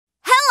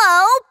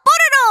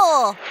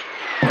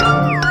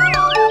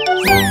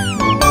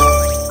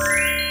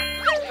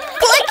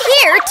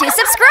to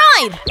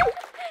subscribe!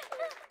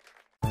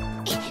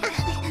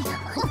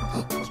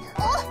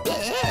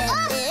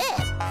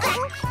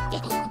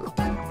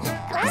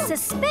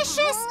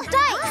 Suspicious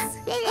dice!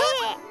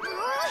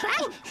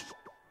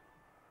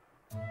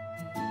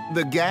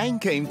 The gang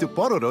came to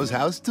Pororo's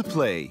house to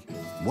play.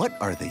 What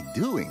are they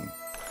doing?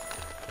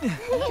 This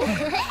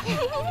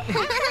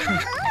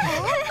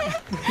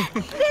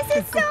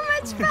is so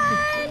much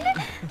fun!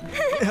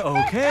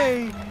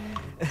 Okay.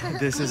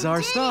 This is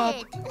our stop.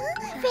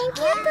 Thank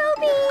you,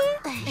 Poby.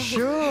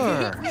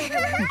 Sure.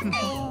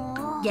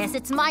 Guess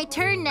it's my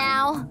turn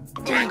now.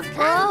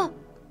 Oh.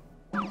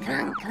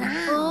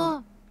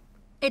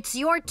 It's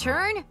your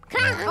turn?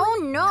 Oh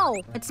no,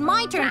 it's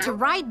my turn to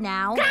ride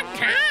now.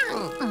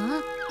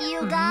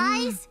 You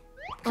guys?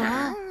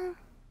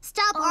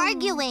 Stop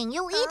arguing.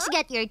 You'll each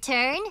get your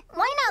turn.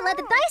 Why not let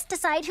the dice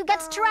decide who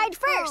gets to ride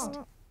first?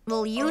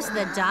 We'll use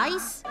the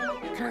dice.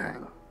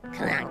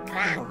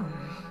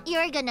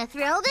 You're gonna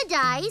throw the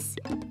dice,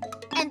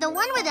 and the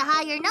one with the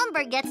higher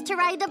number gets to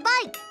ride the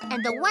bike,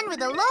 and the one with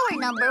the lower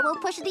number will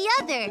push the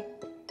other.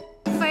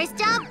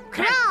 First up,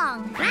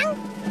 Krong.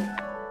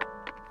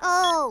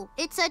 Oh,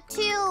 it's a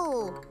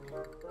 2.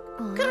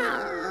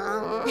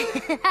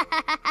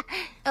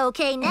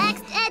 Okay,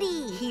 next,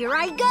 Eddy. Here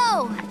I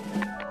go.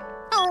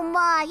 Oh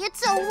my,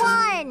 it's a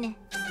 1.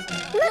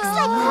 Looks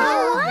like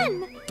Krong won.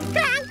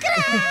 Krong,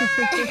 Krong.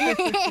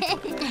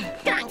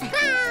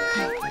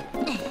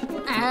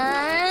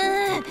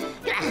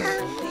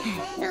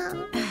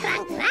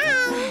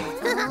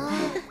 Krong,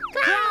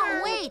 Krong,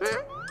 wait.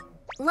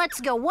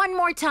 Let's go one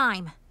more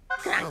time.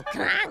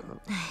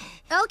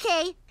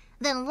 Okay,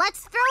 then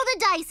let's throw the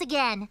dice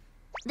again.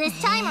 This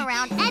time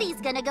around,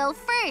 Eddy's gonna go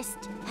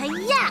first.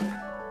 Hi-ya!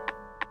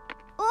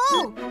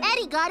 Oh,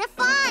 Eddy got a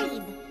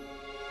 5.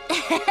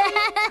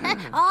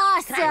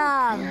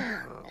 Awesome!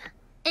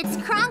 It's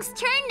Krong's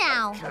turn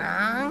now.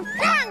 Krong!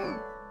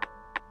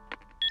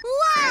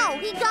 Wow,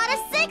 he got a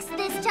 6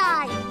 this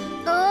time.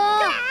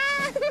 Oh!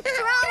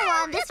 Krong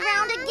won this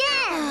round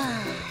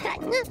again.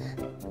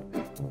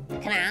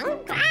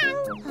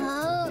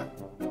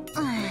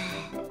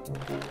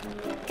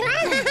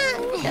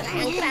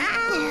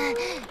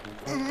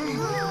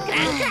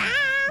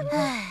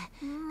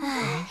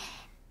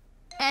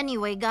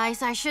 Anyway,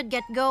 guys, I should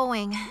get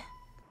going.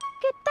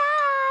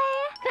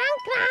 Goodbye.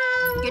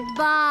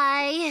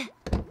 Goodbye.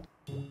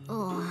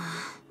 Oh.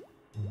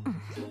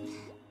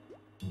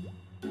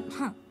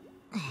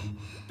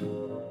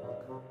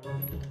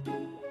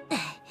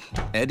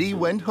 Eddy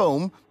went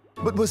home,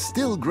 but was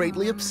still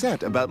greatly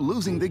upset about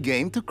losing the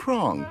game to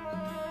Krong.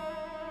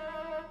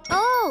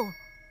 Oh!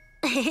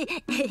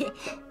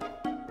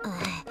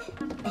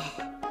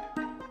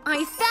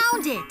 I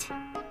found it!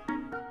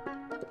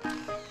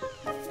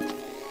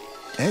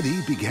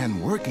 Eddy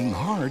began working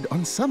hard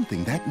on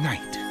something that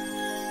night.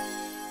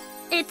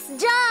 It's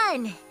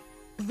done!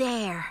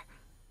 There.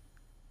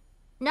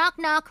 Knock,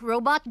 knock,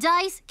 robot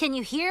dice. Can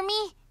you hear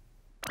me?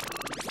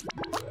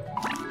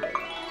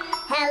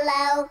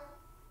 Hello.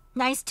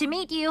 Nice to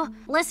meet you.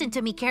 Listen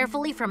to me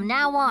carefully from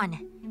now on.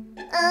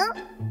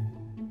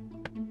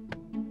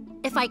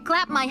 If I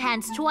clap my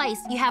hands twice,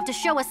 you have to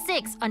show a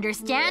 6,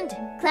 understand?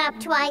 Clap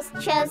twice,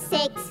 show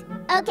 6.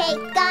 Okay,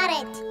 got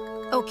it.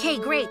 Okay,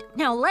 great.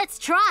 Now let's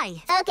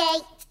try.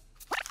 Okay.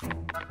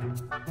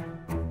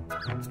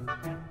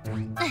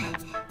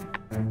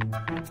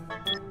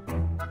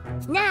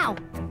 Now!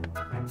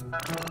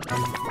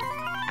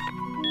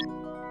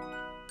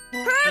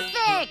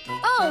 Perfect!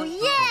 Oh,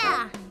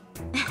 yeah!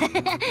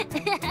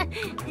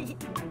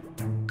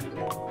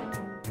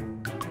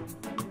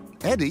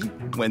 Eddy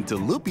went to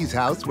Loopy's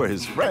house where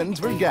his friends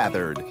were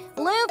gathered. Loopy!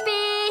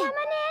 Come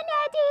on in,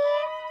 Eddy.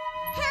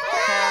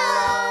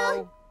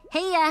 Hello.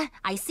 Hey,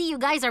 I see you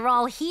guys are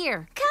all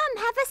here. Come,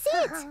 have a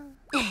seat.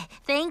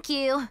 Thank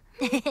you.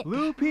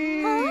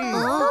 Loopy!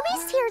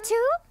 Poby's here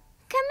too.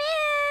 Come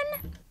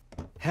in.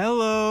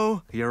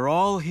 Hello. You're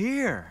all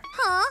here.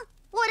 Huh?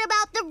 What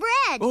about the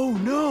bread? Oh,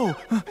 no.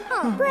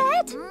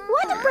 Bread?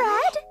 What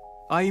bread?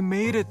 I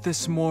made it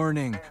this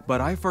morning,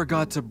 but I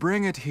forgot to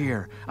bring it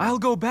here. I'll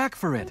go back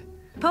for it.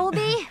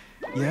 Poby,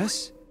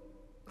 Yes?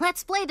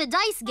 let's play the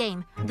dice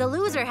game. The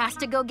loser has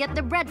to go get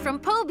the bread from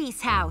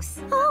Poby's house.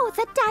 Oh,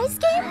 the dice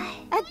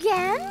game?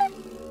 Again?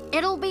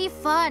 It'll be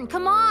fun.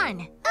 Come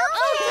on.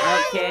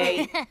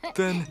 Okay.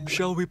 Then,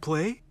 shall we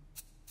play?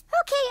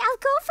 Okay, I'll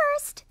go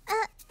first.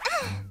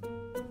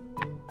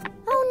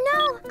 Oh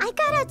no, I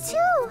got a 2.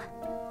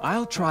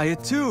 I'll try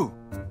it too.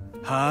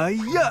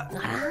 Hi-ya!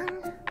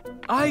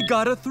 I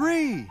got a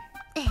 3.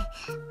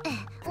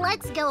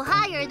 Let's go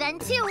higher than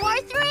 2 or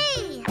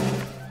 3.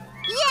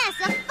 Yes,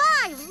 a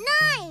 5.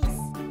 Nice.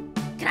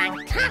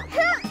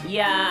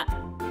 Yeah.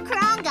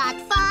 Krong got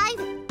 5.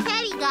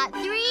 Eddy got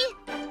 3.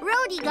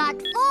 Rody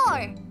got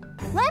 4.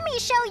 Let me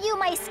show you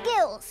my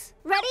skills.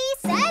 Ready,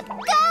 set,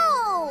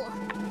 go!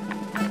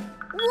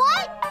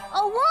 What?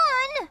 A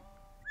 1?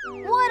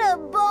 What a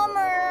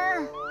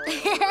bummer.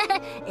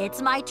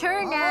 It's my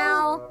turn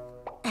now.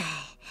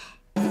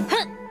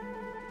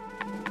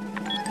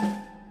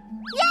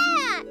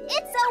 Yeah,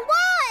 it's a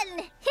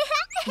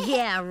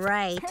Yeah,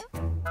 right.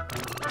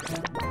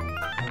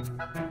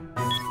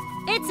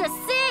 It's a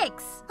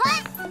 6!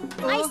 What?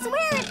 I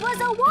swear it was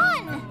a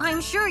 1!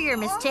 I'm sure you're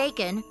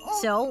mistaken.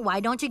 So why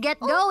don't you get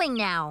going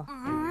now?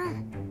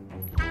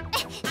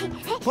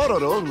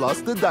 Pororo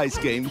lost the dice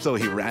game, so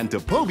he ran to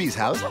Poby's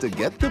house to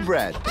get the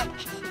bread.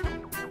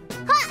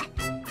 Ha!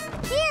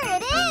 Here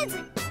it is!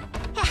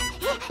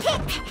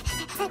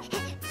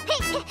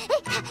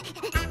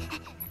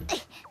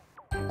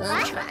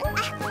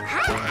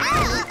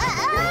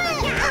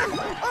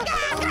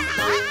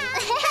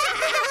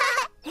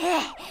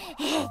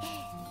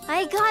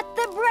 I got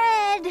the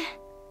bread!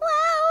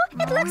 Wow,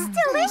 it looks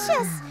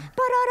delicious!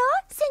 Pororo,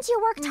 since you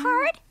worked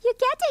hard, you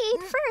get to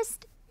eat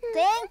first.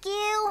 Thank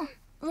you.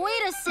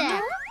 Wait a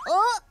sec.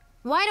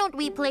 Why don't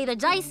we play the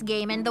dice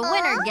game and the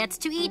winner gets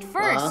to eat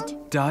first?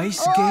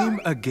 Dice game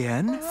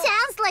again?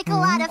 Sounds like a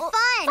lot of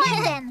fun.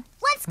 Fine then.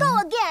 Let's go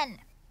again.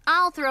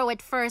 I'll throw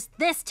it first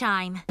this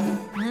time.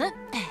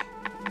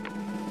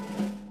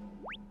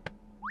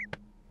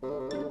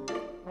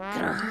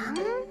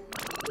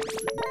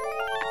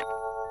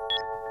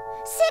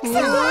 6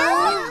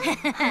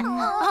 again?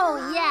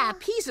 Oh, yeah,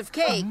 piece of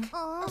cake.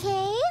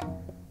 Okay.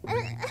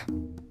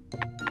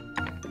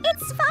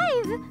 It's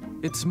 5.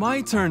 It's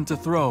my turn to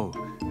throw.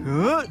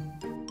 Huh?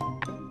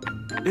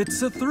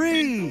 It's a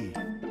 3.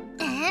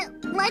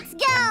 Let's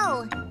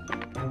go.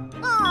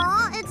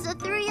 Aw, it's a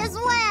 3 as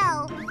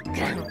well.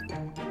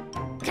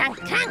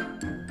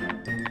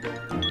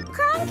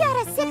 Krong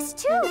got a 6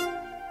 too.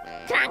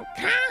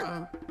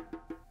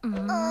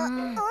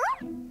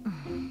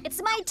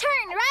 It's my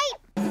turn, right?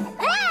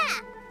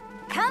 Ah!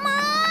 Come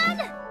on!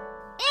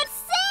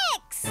 It's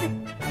 6!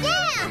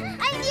 Yeah!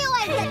 I knew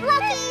I'd get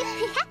lucky!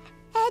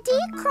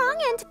 Eddy, Krong,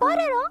 and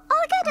Pororo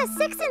all got a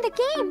 6 in the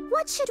game.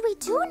 What should we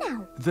do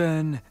now?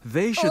 Then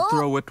they should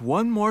throw it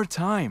one more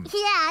time. Yeah,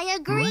 I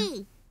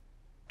agree.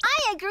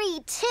 I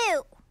agree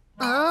too.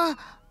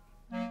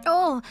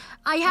 Oh,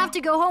 I have to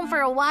go home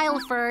for a while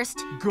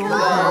first. Go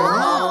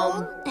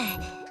home.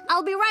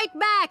 I'll be right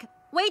back.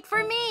 Wait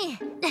for me.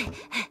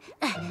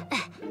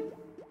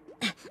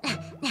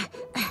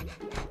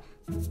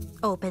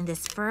 Open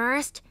this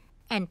first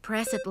and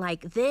press it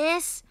like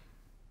this.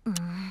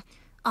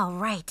 All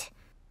right.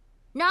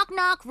 Knock,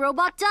 knock,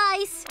 robot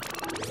dice.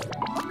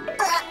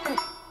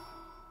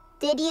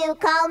 Did you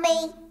call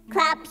me?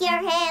 Clap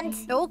your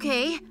hands.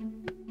 Okay.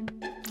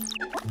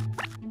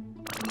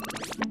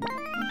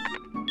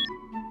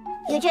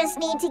 You just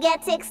need to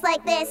get 6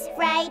 like this,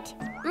 right?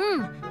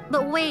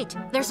 But wait,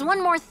 there's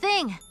one more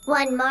thing.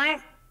 One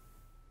more.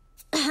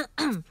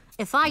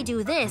 If I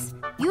do this,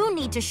 you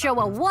need to show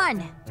a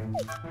 1.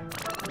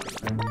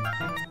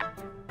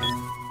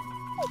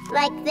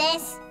 Like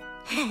this?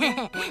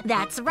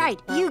 That's right,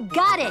 you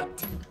got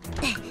it.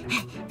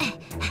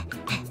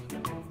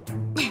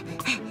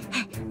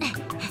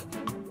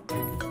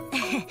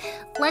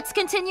 Let's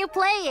continue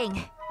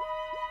playing.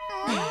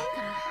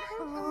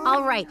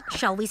 All right,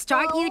 shall we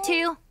start, you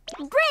two?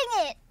 Bring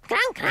it!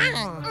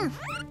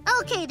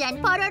 Okay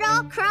then,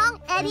 Pororo, Krong,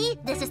 Eddy,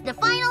 this is the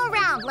final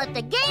round. Let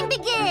the game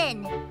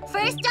begin.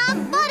 First up,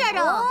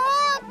 Pororo.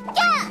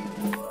 Yeah!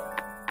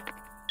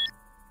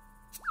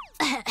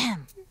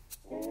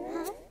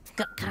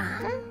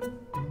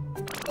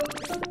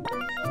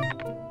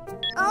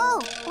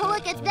 Oh,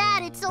 look at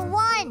that, it's a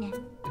 1.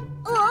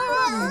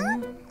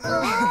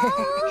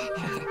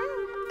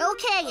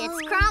 Okay,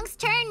 it's Krong's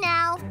turn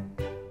now.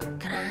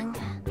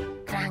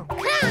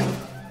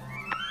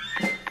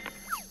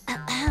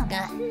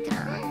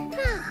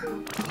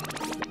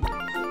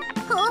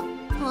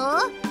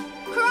 Huh?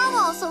 Krong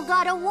also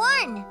got a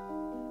 1.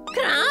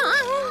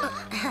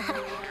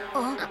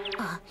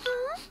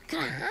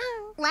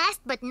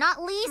 Last but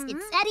not least,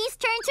 it's Eddy's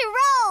turn to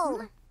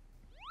roll.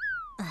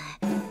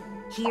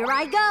 Here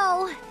I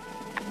go.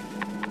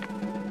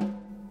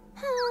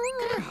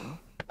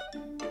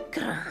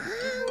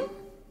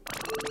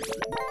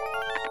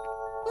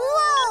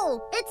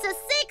 Whoa! It's a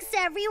 6,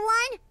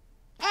 everyone.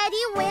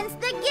 Eddy wins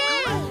the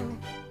game.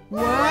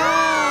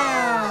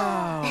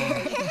 Wow!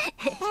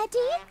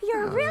 Eddy,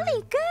 you're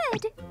really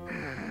good.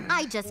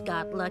 I just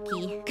got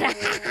lucky.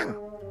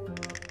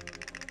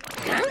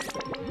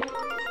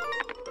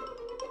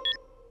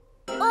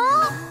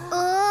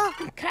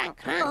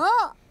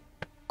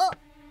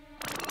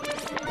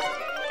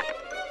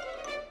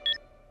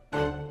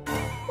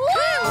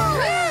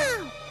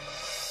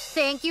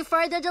 Thank you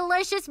for the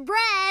delicious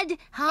bread.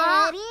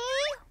 Huh? Eddy?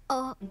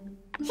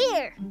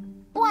 Here.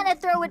 Wanna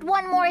throw it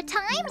one more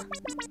time?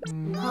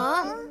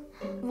 Huh?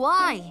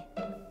 Why?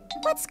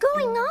 What's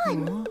going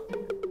on?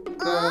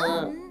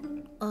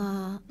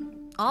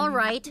 All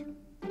right.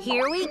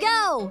 Here we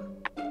go.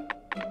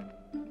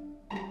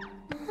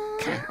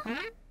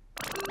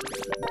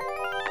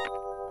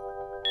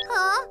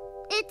 Huh?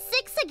 It's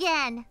 6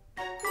 again.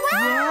 Wow!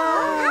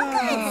 How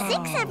come it's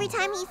 6 every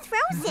time he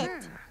throws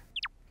it?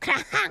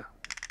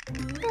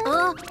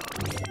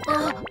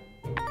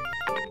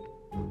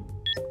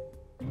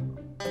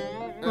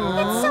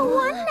 It's a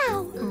 1 now.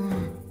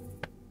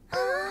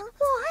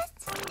 What?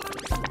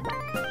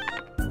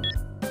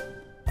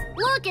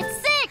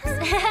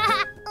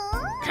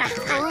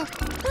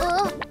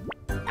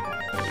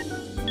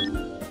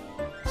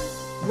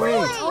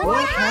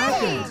 What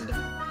happened?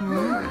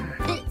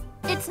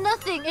 It's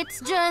nothing. It's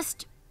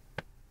just...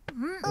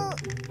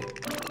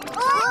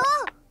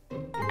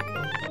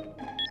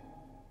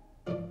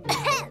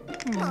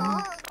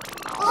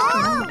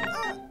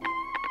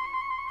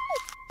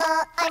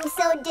 I'm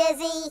so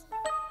dizzy.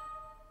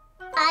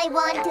 I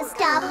want to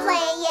stop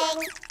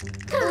playing.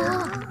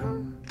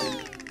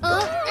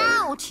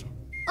 Ouch!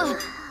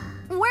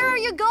 Where are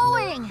you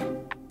going?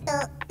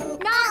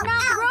 Knock,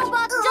 knock,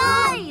 robot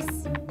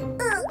dice!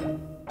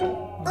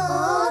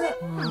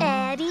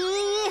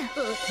 Eddie?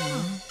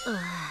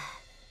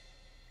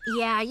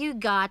 Yeah, you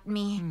got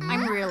me.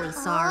 I'm really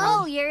sorry.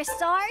 Oh, you're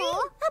sorry?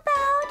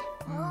 About?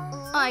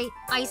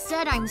 I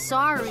said I'm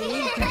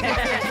sorry.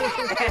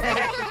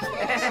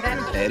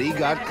 Eddy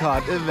got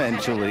caught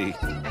eventually.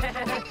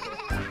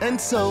 And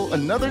so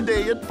another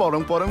day at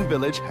Pororo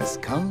Village has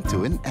come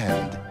to an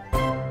end.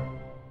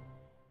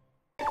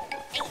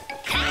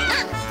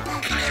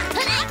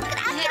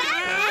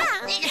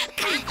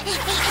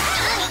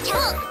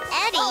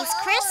 Eddie's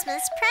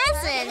Christmas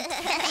present.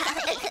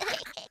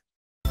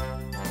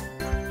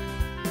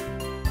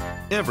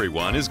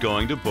 Everyone is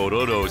going to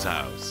Pororo's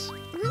house.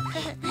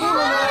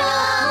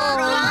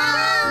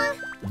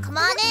 Come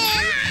on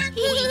in.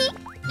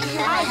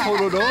 Hi,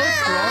 Pororo.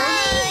 Hi.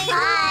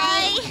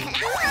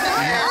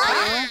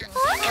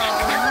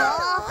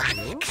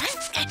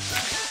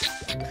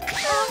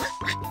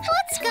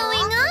 What's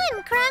going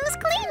on? Krong's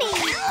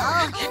cleaning.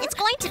 Oh, it's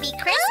going to be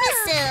Christmas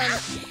soon.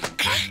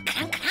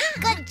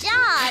 Good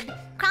job.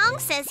 Krong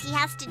says he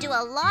has to do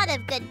a lot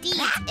of good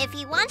deeds if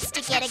he wants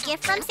to get a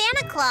gift from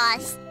Santa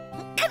Claus.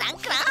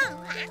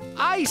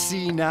 I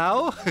see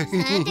now.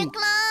 Santa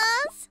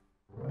Claus?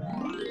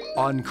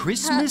 On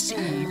Christmas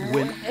Eve,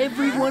 when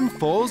everyone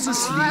falls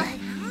asleep,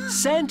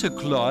 Santa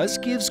Claus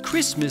gives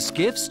Christmas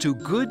gifts to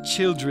good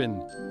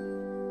children.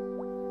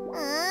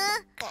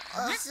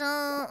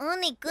 So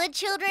only good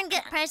children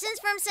get presents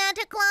from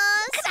Santa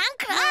Claus?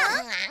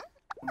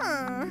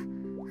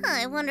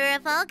 I wonder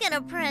if I'll get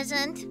a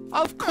present.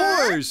 Of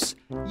course!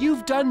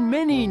 You've done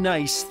many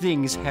nice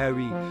things,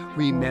 Harry.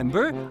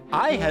 Remember,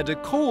 I had a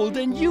cold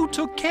and you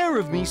took care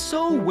of me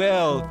so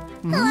well.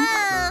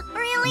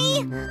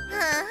 Really?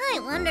 I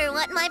wonder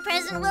what my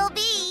present will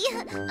be.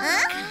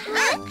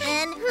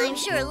 And I'm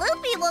sure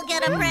Loopy will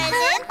get a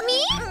present.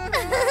 Me?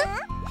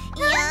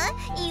 Yeah,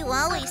 you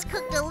always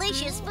cook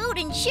delicious food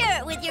and share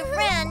it with your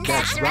friends.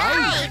 That's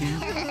right.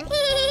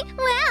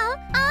 Well,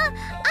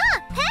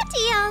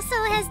 Patty also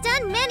has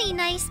done many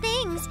nice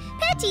things.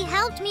 Patty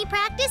helped me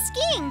practice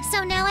skiing,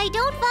 so now I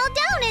don't fall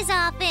down as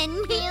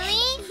often.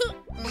 Really?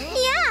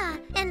 Yeah,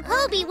 and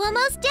Poby will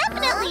most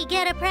definitely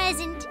get a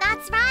present.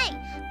 That's right.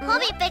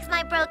 Poby fixed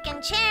my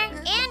broken chair,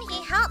 and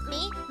he helped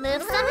me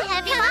move some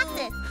heavy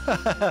boxes.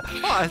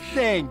 Aw,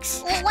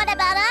 thanks. Well, what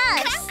about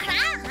us?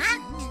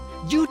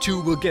 You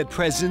two will get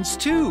presents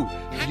too.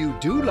 You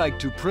do like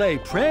to play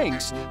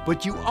pranks,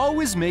 but you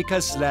always make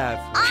us laugh.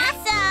 Awesome!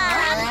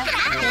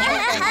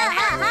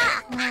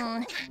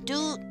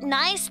 Do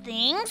nice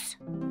things?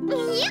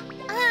 Yep.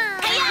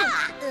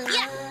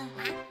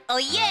 Oh,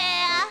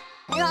 yeah!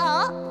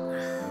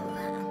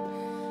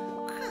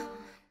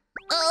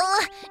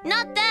 Oh,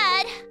 not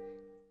that!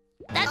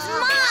 That's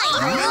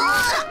mine!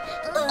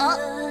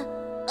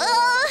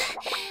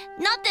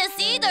 Not this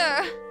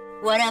either!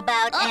 What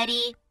about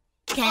Eddy?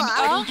 Can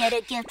Eddy get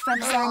a gift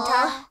from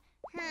Santa?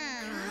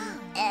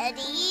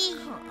 Eddie?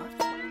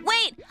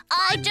 Wait!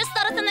 I just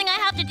thought of something I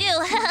have to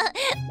do.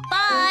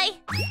 Bye!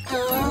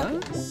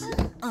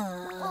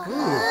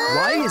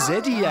 Why is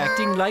Eddy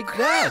acting like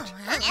that?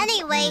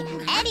 Anyway,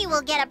 Eddie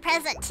will get a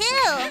present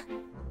too.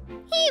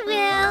 He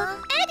will.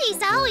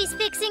 Eddy's always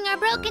fixing our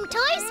broken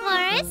toys for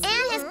us.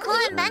 And his cool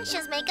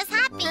inventions make us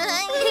happy.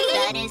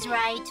 That is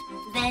right.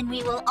 Then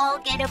we will all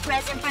get a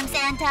present from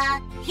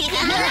Santa.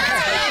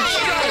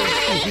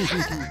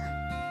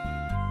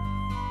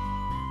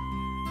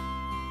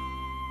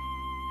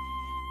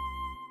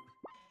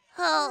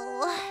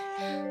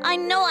 Oh, I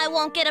know I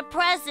won't get a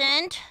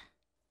present.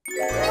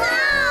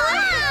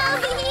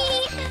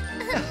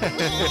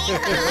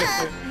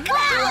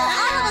 Wow,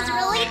 all of us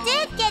really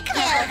did get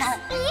gifts.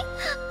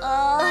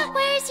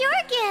 Where's your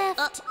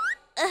gift?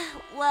 Of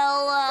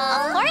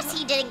course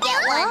he didn't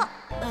get one.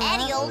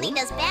 Eddie only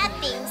does bad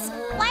things.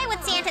 Why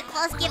would Santa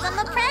Claus give him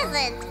a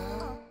present?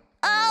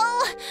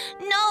 Oh,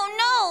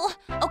 no.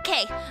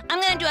 Okay, I'm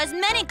gonna do as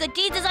many good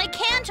deeds as I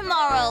can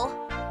tomorrow.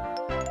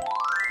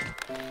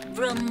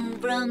 Brum,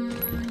 brum,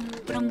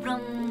 brum,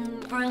 brum,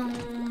 brum.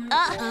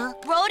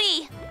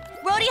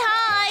 Rhodey,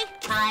 hi.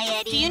 Hi,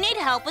 Eddy. Do you need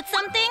help with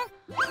something?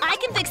 I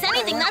can fix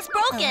anything that's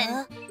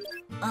broken.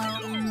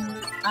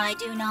 I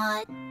do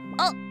not.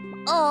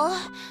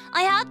 Oh,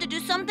 I have to do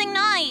something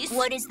nice.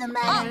 What is the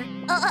matter?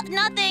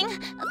 Nothing.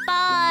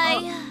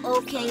 Bye.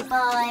 Okay,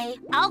 bye.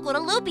 I'll go to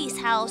Loopy's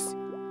house.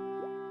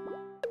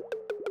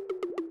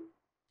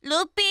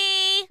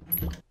 Loopy!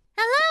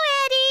 Hello,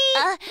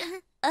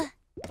 Eddy.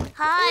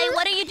 Hi,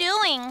 what are you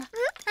doing?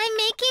 I'm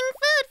making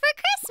food for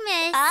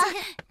Christmas.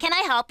 Can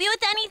I help you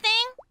with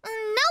anything?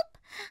 Nope.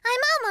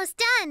 I'm almost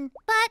done,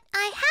 but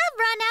I have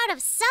run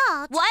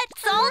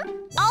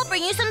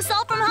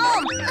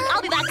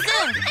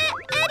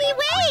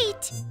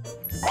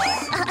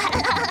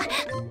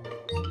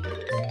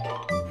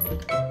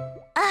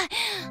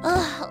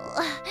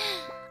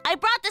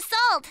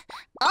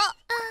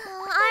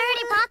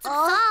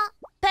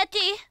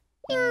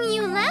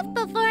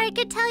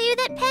tell you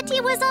that Petty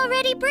was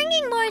already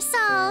bringing more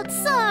salt.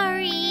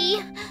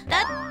 Sorry.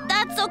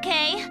 That's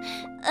okay.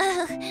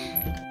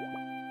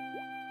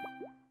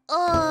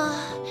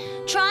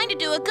 Trying to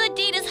do a good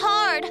deed is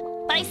hard,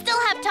 but I still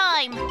have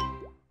time.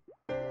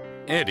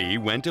 Eddy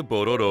went to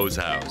Pororo's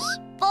house.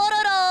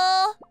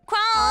 Pororo!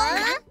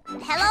 Krong!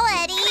 Hello,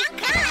 Eddy.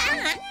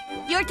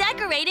 You're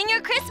decorating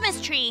your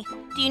Christmas tree.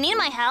 Do you need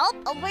my help?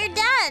 Oh, we're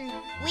done.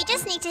 We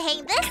just need to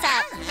hang this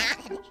up.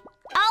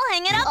 I'll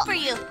hang it up for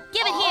you.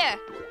 Give it here.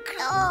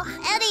 Oh,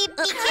 Eddy,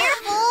 be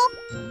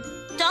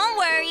careful. Don't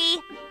worry.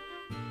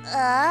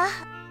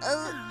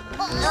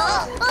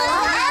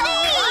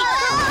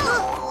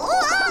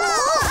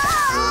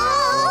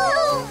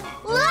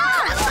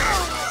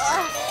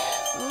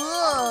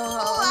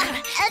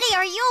 Eddy,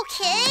 are you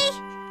okay?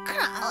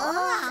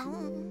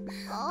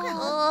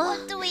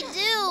 What do we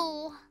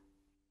do?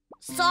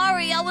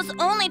 Sorry, I was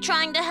only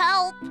trying to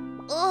help.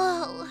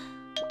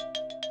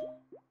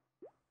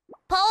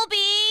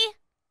 Poby!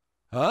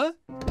 Huh?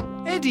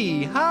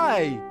 Eddy,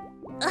 hi!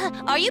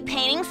 Are you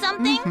painting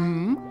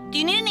something? Do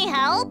you need any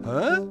help?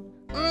 Huh?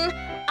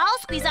 I'll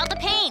squeeze out the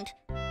paint.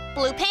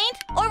 Blue paint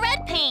or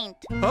red paint?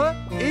 Huh?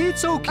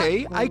 It's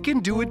okay. I can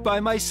do it by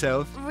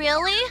myself.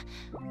 Really?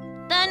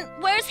 Then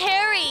where's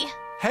Harry?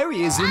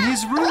 Harry is in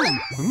his room.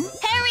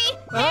 Harry!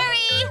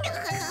 Harry!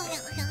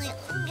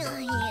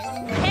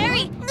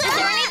 Harry, is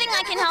there anything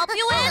I can help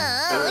you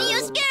with? You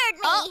scared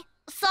me. Oh,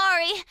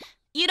 sorry.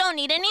 You don't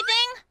need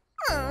anything?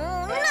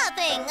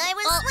 Nothing. I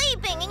was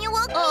sleeping and you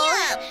woke me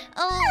up.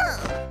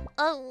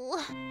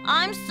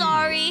 I'm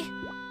sorry.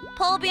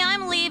 Poby,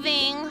 I'm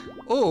leaving.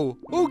 Oh,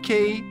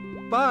 okay.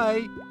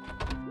 Bye.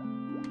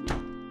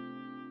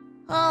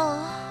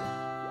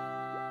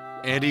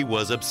 Eddy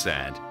was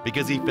upset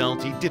because he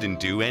felt he didn't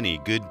do any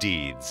good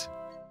deeds.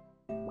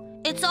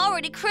 It's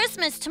already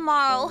Christmas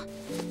tomorrow.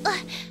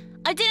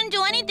 I didn't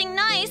do anything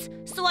nice,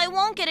 so I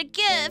won't get a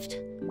gift.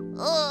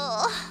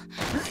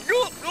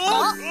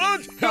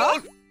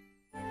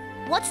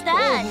 What's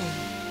that?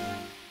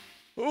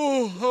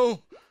 Oh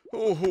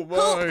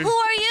my. Who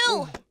are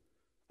you?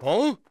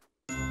 Huh?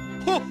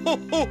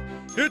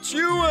 It's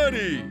you,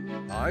 Eddy.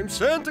 I'm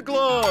Santa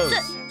Claus.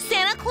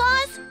 Santa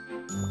Claus?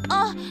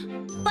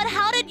 But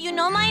how did you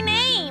know my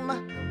name?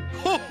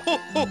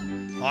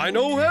 I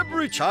know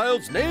every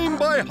child's name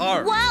by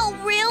heart. Wow,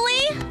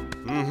 really?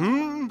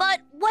 Mm-hmm.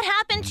 But what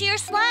happened to your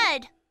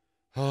sled?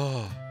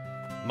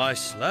 My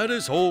sled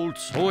is old,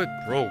 so it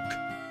broke.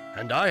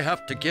 And I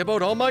have to give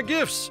out all my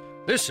gifts.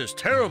 This is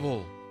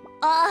terrible.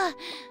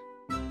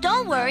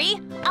 Don't worry.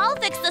 I'll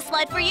fix the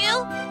sled for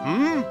you.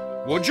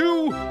 Would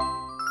you?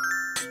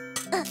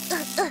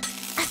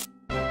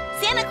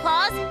 Santa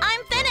Claus,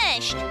 I'm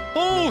finished.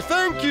 Oh,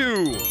 thank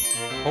you.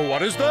 Oh,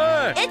 what is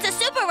that? It's a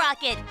super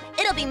rocket.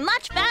 It'll be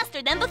much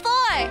faster than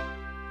before.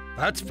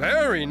 That's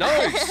very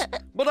nice.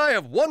 But I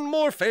have one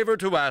more favor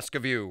to ask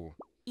of you.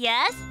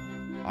 Yes?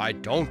 I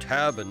don't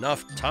have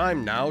enough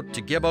time now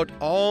to give out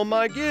all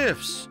my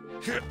gifts.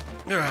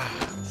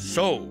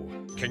 So,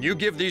 can you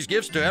give these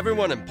gifts to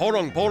everyone in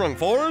Porong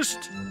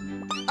Forest?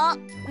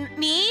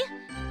 Me?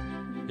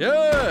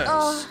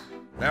 Yes.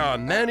 There are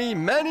many,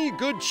 many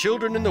good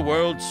children in the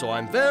world, so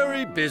I'm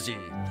very busy.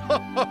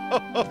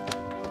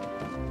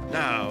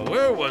 Now,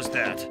 where was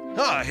that?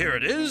 Here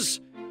it is.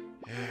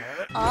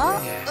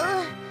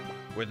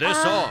 With this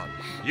on,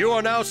 you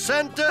are now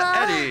Santa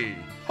Eddy.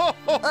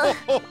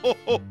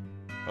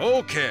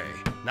 Okay,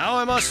 now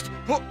I must...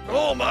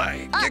 Oh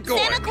my, get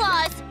going. Santa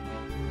Claus.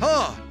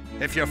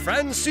 If your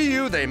friends see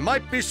you, they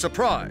might be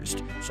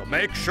surprised. So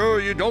make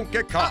sure you don't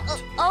get caught.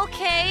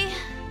 Okay.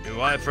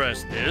 Do I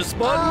press this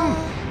button?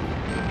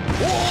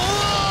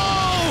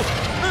 Whoa!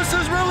 This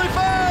is really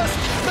fast!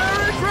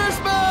 Merry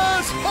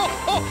Christmas!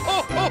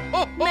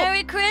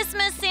 Merry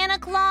Christmas, Santa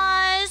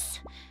Claus.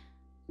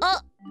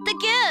 The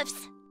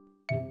gifts.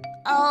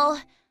 Oh,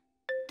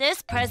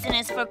 this present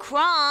is for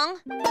Krong.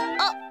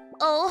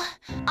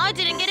 I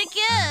didn't get a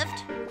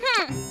gift.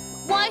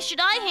 Why should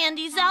I hand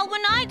these out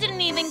when I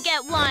didn't even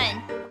get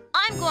one?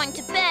 I'm going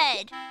to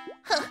bed.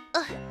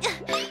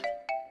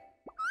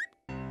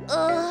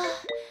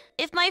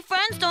 If my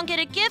friends don't get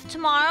a gift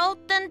tomorrow,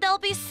 then they'll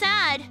be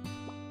sad.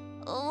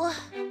 All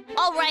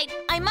right,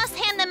 I must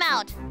hand them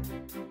out.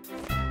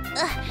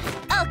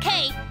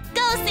 Okay,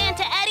 go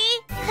Santa Eddy.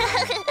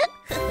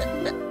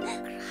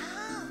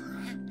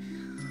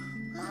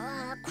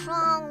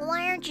 Krong,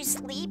 why aren't you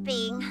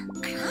sleeping?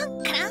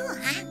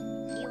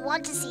 You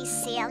want to see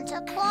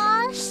Santa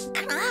Claus?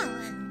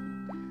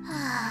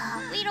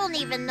 We don't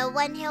even know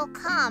when he'll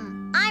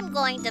come. I'm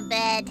going to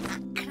bed.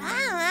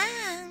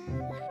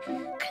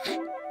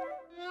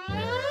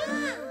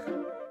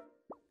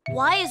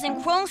 Why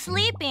isn't Krong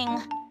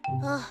sleeping?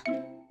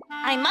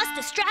 I must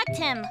distract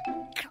him.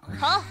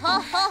 Ho,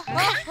 ho, ho,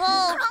 ho,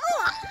 ho.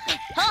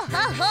 Ho,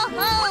 ho, ho,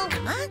 ho.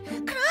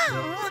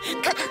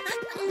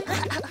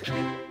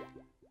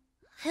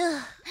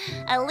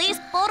 At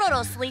least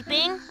Pororo's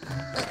sleeping.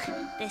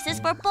 This is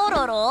for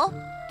Pororo.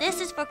 This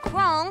is for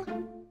Krong.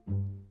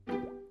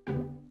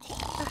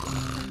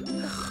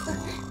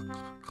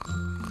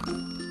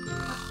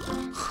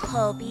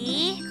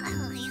 Poby.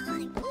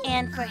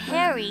 And for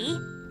Harry...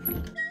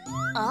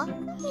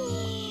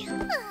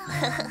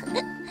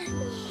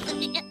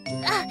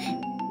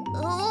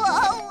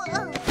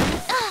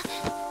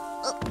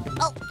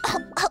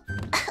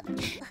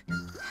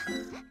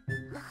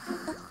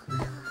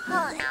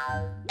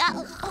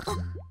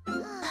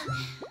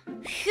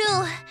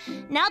 Phew,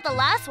 now the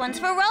last one's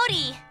for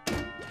Rhodey.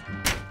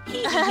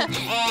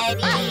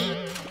 Eddy.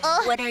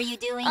 What are you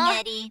doing,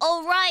 Eddy?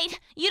 Oh, right.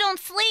 You don't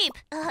sleep.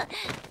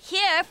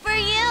 Here for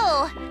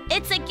you.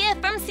 It's a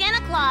gift from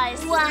Santa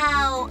Claus.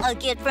 Wow, a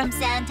gift from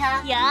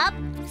Santa? Yup.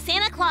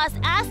 Santa Claus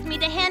asked me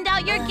to hand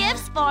out your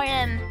gifts for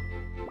him.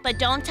 But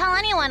don't tell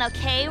anyone,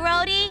 okay,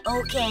 Rhodey?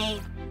 Okay.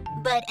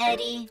 But,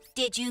 Eddy,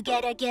 did you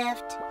get a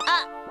gift?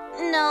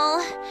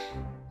 No.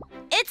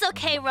 It's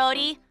okay,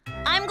 Rhodey.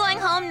 I'm going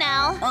home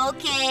now.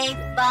 Okay,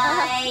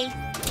 bye.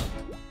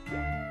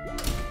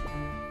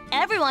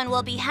 Everyone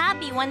will be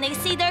happy when they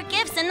see their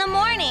gifts in the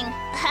morning.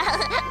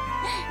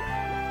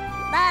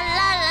 La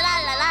la la la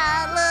la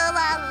la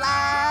la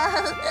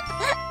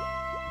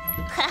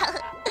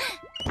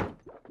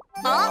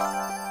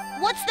la.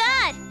 What's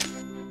that?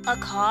 A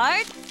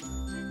card?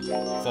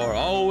 For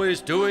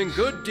always doing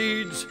good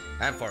deeds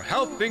and for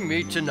helping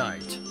me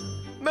tonight.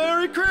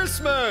 Merry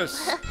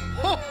Christmas!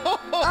 Yahoo!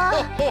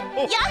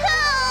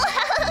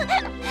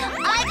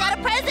 I got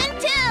a present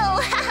too!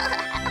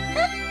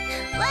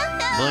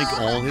 Like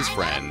all his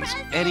friends,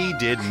 Eddy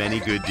did many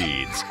good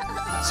deeds.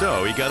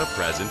 So he got a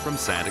present from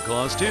Santa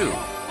Claus too.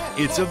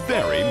 It's a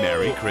very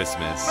Merry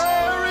Christmas.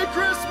 Merry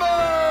Christmas!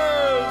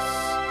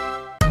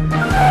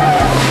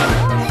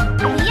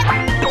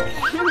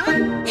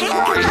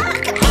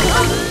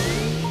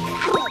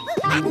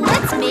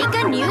 Let's make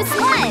a new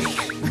sled.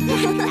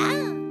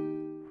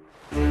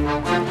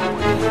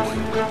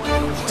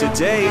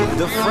 Today,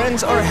 the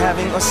friends are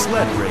having a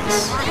sled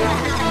race.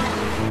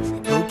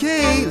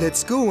 Okay,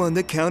 let's go on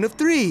the count of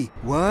 3.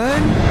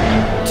 1,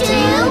 2,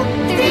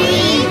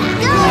 3,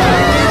 go!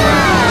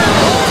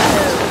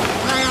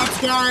 Let's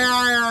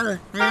go!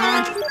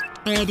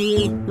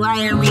 Eddy,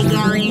 why are we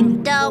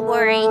going? Don't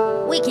worry.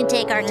 We can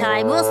take our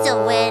time. We'll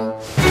still win.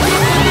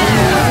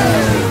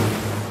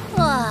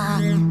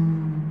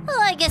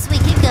 I guess we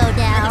can go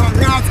now.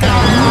 Let's go!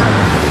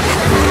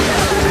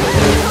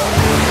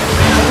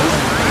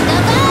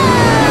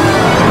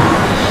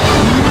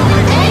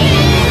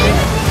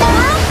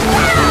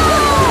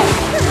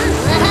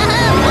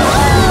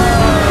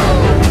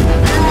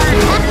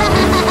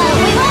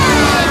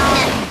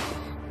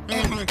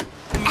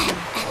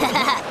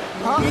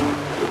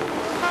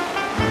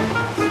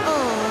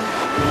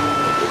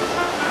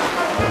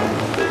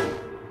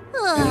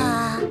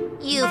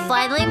 You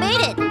finally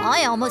made it.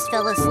 I almost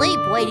fell asleep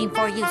waiting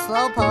for you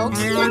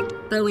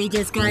slowpokes. But we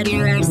just got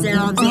here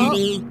ourselves,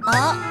 Eddy.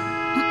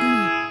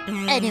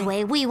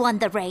 Anyway, we won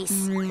the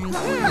race.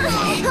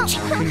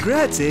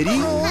 congrats,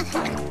 Eddy.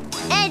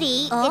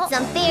 Eddie, it's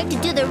unfair to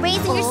do the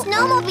race in your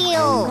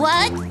snowmobile.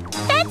 What?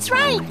 That's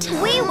right.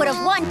 We would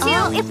have won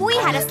too if we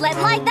had a sled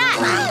like that.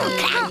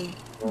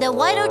 Then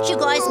why don't you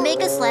guys make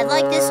a sled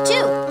like this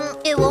too?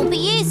 It won't be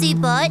easy,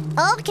 but...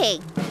 Okay.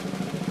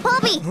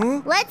 Poby,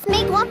 let's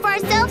make one for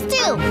ourselves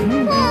too.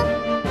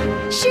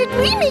 Should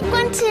we make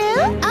one too?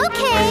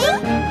 Okay.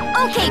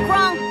 Okay,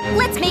 Gronk,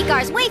 let's make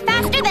ours way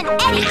faster than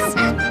Eddie's.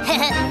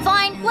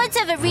 Fine, let's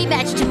have a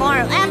rematch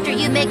tomorrow after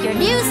you make your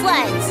new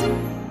sleds.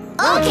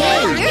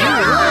 Okay, you're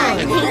on.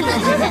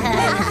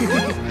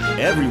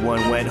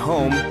 Everyone went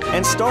home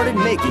and started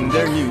making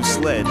their new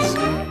sleds.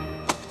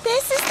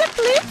 This is the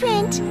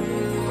blueprint.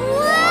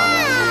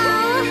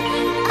 Wow.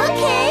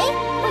 Okay.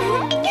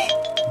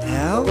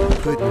 Now,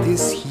 put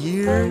this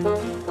here.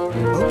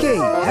 Okay,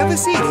 have a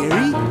seat,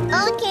 Harry.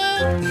 Okay.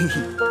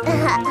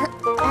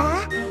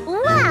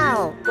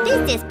 Wow,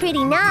 this is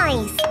pretty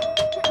nice.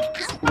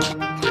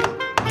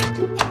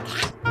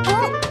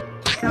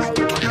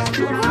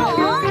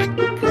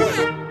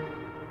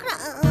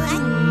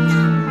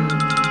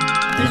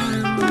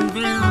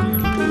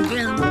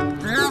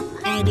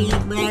 Eddy,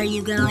 where are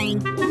you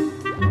going?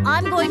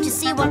 I'm going to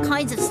see what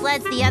kinds of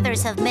sleds the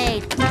others have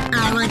made.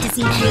 I want to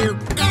see too.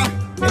 Okay.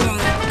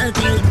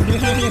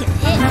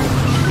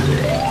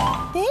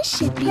 This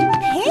should be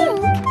pink.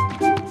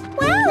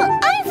 Wow,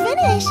 I'm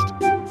finished.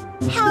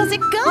 How's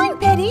it going,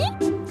 Petty?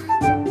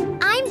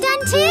 I'm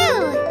done too.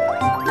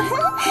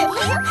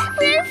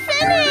 We're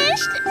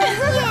finished.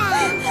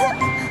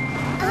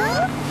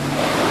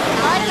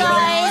 Hi,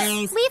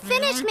 guys. We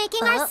finished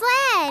making our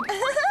sled.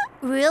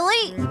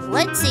 Really?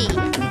 Let's see.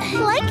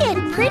 Like it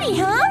pretty,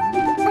 huh?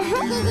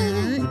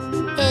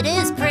 It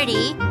is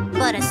pretty,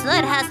 but a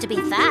sled has to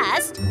be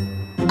fast.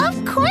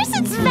 Of course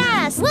it's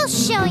fast. We'll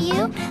show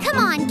you. Come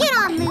on, get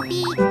on,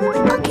 Loopy.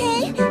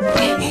 Okay.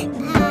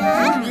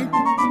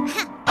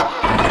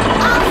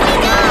 Off we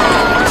go!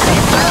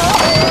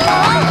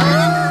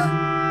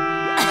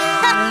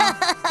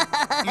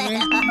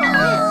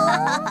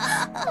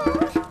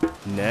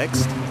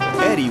 Next,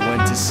 Eddy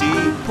went to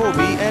see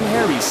Poby and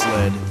Harry's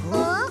sled.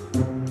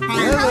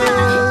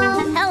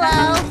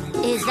 Hello.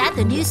 Is that the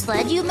a new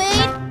sled you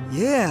made?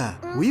 Yeah,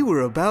 we were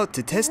about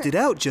to test it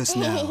out just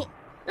now.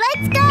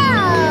 Let's go!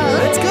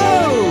 Let's go!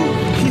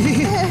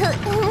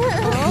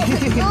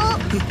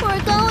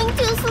 We're going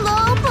too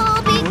slow,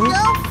 Poby.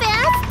 Go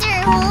faster.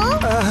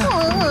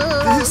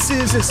 This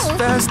is as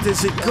fast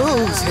as it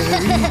goes,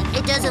 Harry.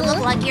 It doesn't look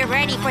like you're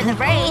ready for the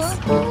race.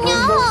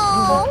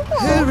 No!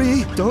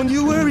 Harry, don't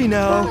you worry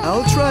now.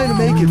 I'll try to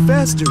make it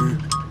faster.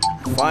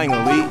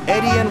 Finally,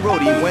 Eddy and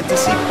Rhodey went to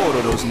see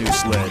Pororo's new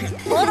sled.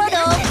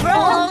 Pororo,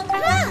 wrong.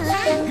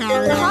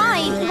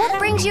 Hi, what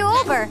brings you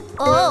over?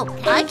 Oh,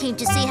 I came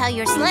to see how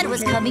your sled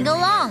was coming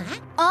along.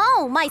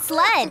 Oh, my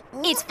sled.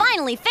 It's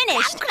finally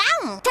finished.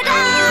 Ta-da!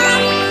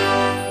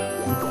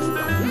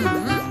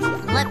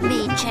 Let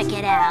me check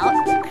it out.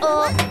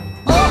 Oh,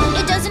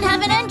 it doesn't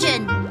have an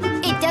engine.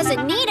 It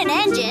doesn't need an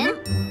engine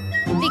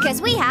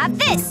because we have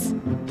this.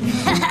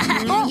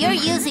 You're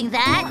using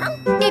that?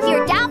 If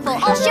you're doubtful,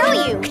 I'll show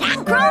you.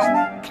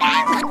 Chrome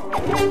pedal.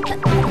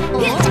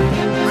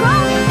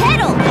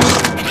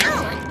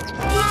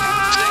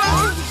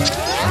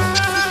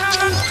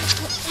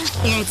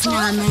 It's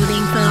not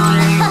moving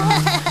forward.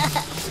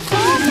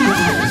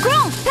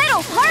 Chrome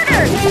pedal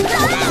harder.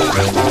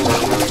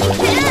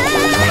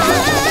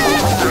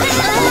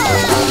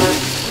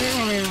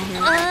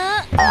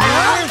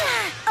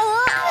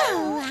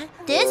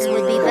 This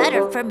would be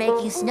better for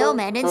making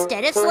snowmen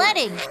instead of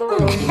sledding.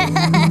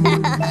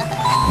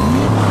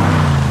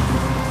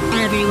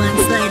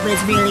 Everyone's sled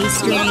was really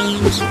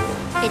strange.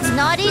 It's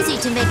not easy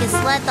to make a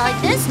sled like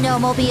this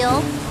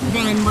snowmobile.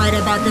 Then what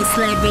about the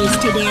sled race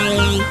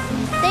today?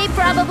 They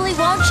probably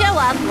won't show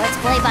up. Let's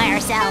play by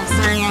ourselves.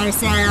 By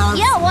ourselves?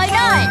 Yeah, why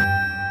not?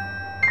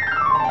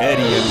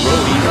 Eddy and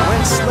Rhodey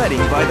went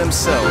sledding by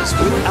themselves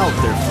without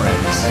their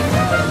friends.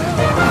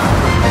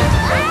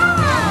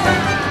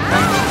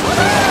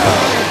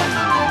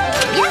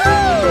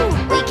 Yahoo!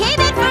 We came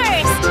in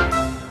first!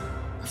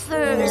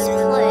 First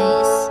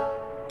place.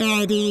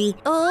 Eddy,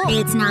 Oh,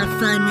 it's not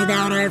fun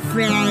without our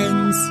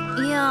friends.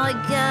 yeah, I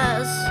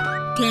guess.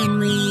 Can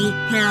we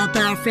help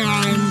our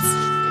friends?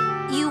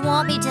 You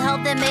want me to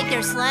help them make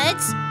their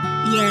sleds?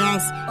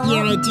 Yes,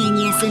 you're a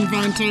genius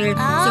inventor,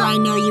 so I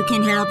know you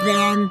can help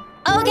them.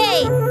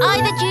 Okay,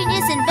 I, the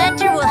genius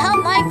inventor, will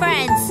help my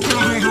friends.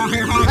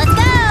 Let's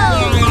go!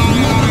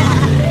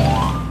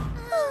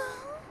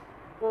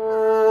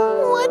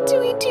 What do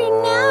we do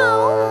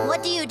now?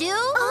 What do you do?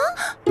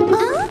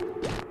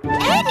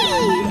 Eddy!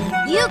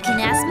 You can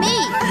ask me.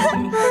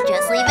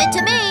 Just leave it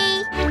to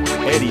me.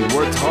 Eddy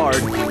worked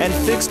hard and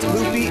fixed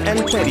Loopy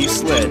and Teddy's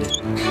sled.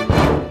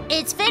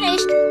 It's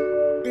finished.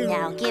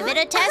 Now give it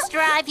a test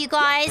drive, you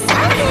guys.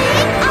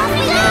 Okay, off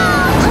we go!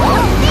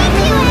 Thank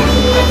you,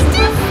 Eddy! It's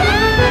too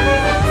fast!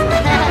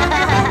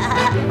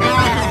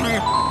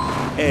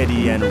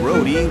 Eddy and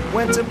Rhodey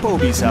went to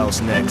Poby's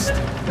house next.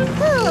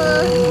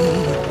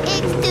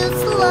 It's too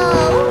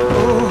slow.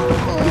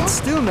 Oh, it's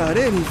still not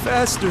any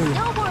faster.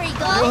 Don't worry,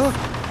 guys.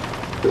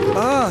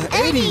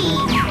 Eddy!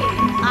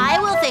 I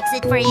will fix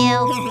it for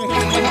you.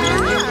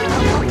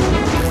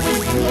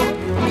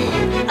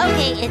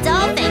 Okay, it's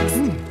all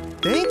fixed.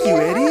 Thank you,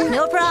 Eddy.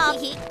 No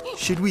problem.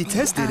 Should we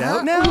test it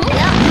out now?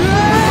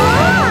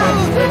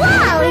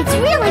 Wow, it's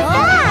really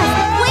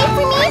fast! Wait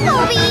for me,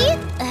 Poby!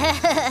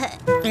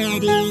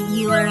 Eddy,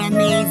 you are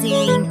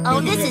amazing.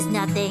 Oh, this is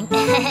nothing.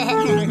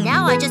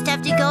 Now I just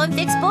have to go and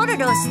fix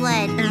Pororo's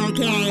sled.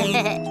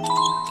 Okay.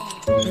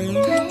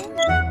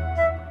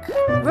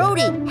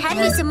 Rhodey, hand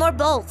me some more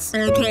bolts.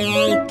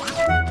 Okay.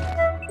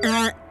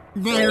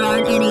 There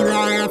aren't any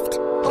left.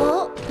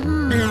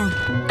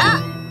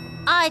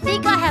 I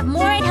think I have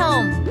more at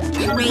home.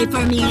 Wait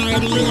for me,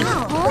 Eddy.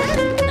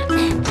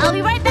 I'll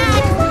be right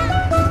back.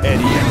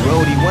 Eddy and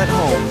Rhodey went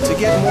home to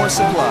get more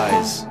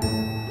supplies.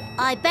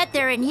 I bet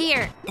they're in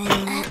here.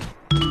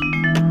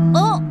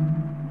 Oh,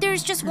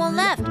 there's just one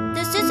left.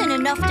 This isn't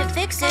enough to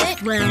fix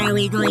it. What are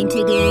we going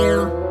to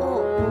do?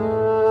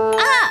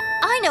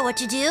 I know what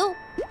to do.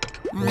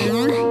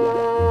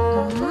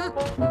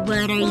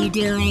 What are you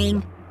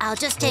doing? I'll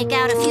just take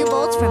out a few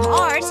bolts from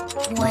ours.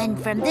 One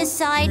from this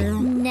side.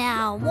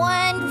 Now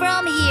one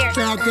from here.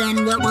 But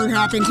then what will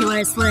happen to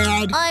our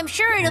sled? I'm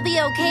sure it'll be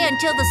okay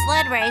until the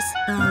sled race.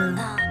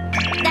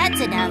 That's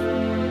enough.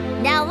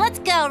 Now let's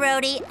go,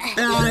 Rhodey.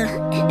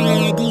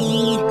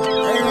 Eddy.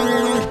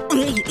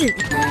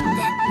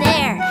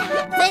 There.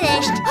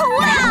 Finished.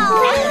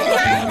 Wow!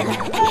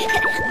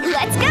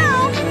 Let's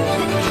go!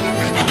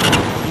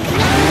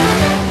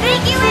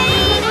 Thank you,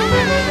 Eddy.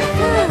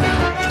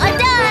 I'm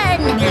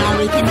done. Now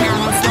we can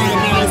have a sled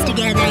race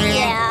together.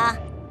 Yeah.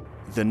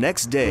 The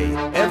next day,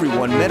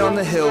 everyone met on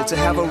the hill to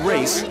have a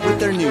race with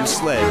their new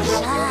sleds.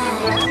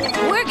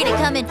 We're gonna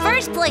come in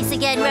first place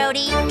again,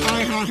 Rhodey.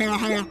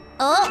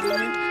 Oh,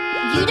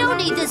 you don't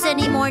need this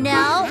anymore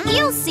now.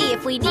 You'll see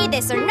if we need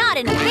this or not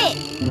in a bit.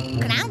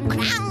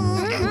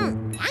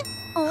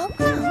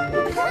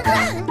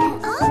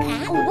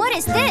 What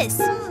is this?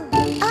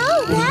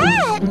 Oh,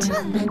 that!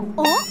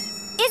 Oh,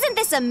 isn't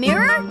this a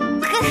mirror?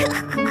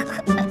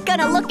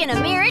 Gonna look in a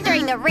mirror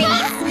during the race?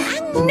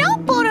 No,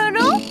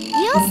 Pororo.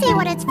 You'll see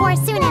what it's for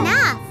soon enough.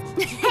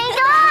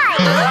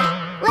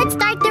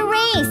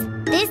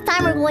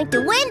 to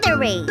win the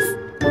race.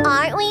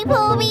 Aren't we,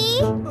 Poby?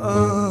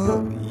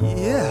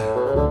 Yeah.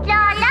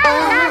 La la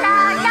la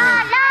la la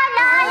la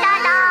la la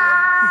la.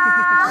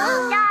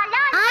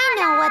 I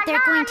know what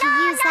they're going to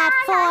use that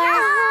for.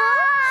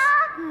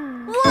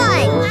 1,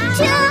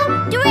 2,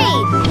 3,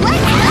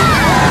 let's go!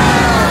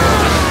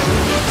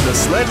 The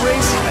sled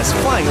race has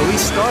finally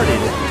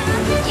started.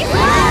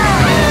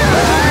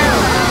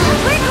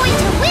 We're going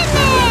to win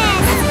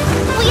this!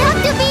 We have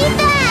to beat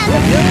them!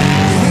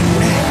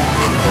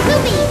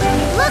 Loopy,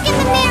 look in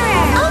the mirror!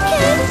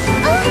 Okay.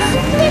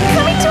 They're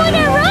coming toward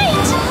our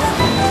right!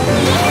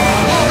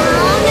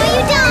 Oh, no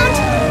you don't!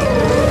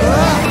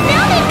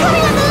 Now they're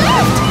coming on the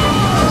left!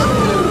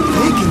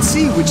 They can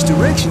see which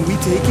direction we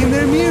take in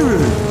their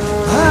mirror.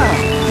 Ah,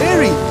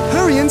 Harry,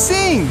 hurry and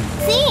sing!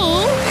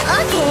 Sing?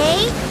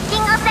 Okay.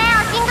 Jingle bell,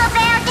 jingle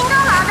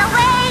all the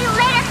way.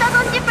 Let us all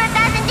go super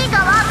fast and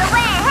jingle all the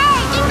way.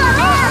 Hey, jingle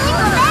bell,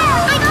 jingle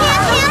bell. I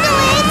can't handle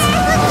it!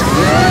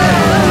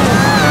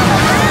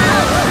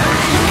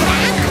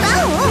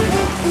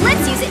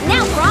 Let's use it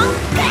now, Krong.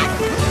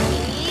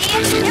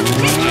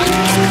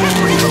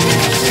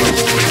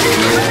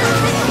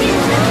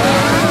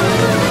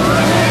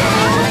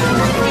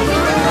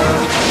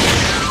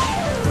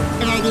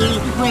 Eddie,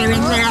 we're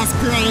in last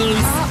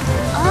place.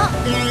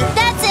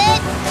 That's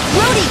it!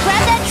 Rudy,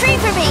 grab that tree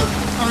for me!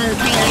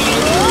 Okay.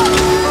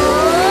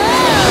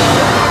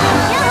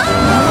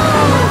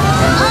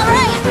 All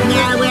right!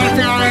 Now we're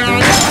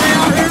flying.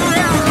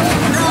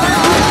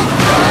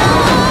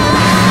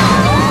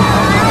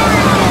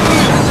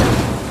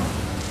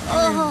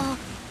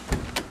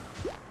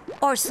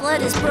 Our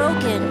sled is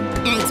broken.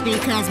 It's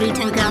because we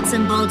took out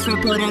some bolts for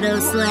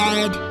Pororo's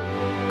sled.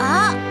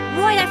 Ah,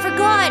 right, I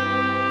forgot.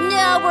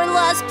 Now we're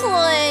last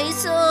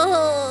place.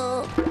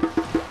 Oh.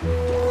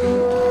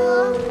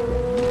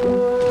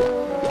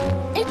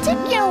 It took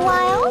you a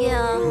while.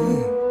 Yeah.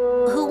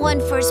 Who won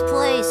first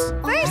place?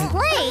 First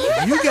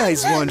place? You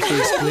guys won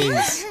first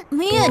place.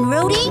 Me and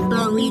Rody?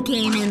 But we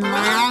came in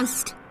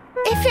last.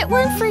 If it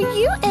weren't for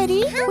you,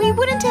 Eddie, we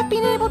wouldn't have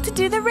been able to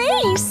do the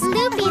race.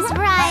 Loopy's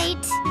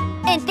right.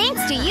 And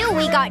thanks to you,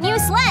 we got new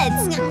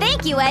sleds.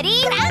 Thank you,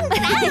 Eddie.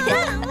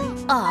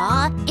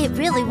 Aw, it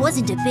really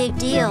wasn't a big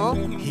deal.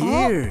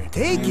 Here,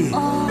 take it.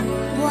 Oh,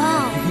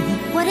 wow.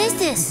 What is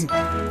this?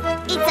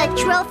 It's a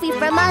trophy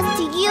from us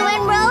to you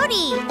and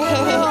Rody.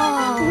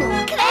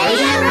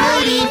 Eddie and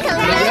Rody,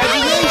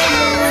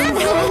 congratulations!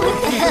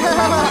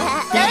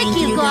 Thank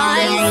you,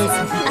 guys.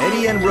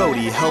 Eddie and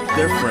Rody helped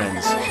their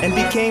friends and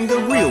became the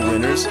real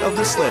winners of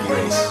the sled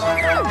race.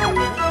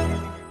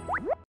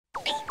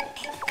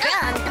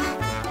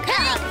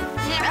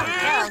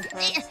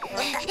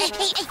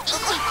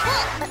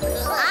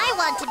 I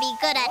want to be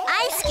good at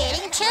ice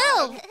skating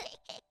too.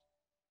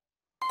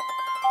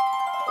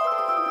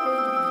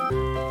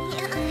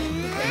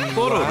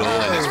 Pororo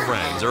and his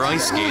friends are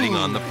ice skating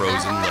on the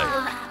frozen lake.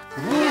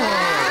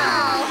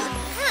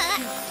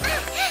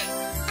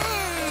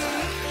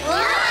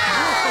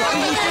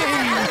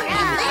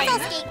 I'll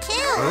skate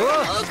too.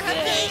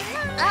 Okay.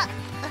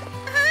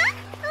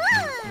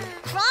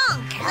 Krong,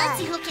 let's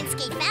see who can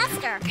skate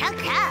faster.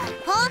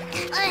 Huh?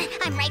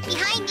 I'm right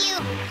behind you.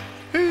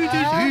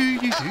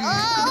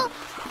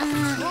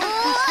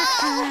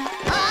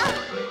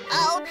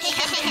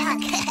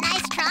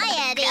 Nice try,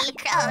 Eddie.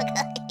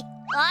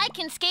 I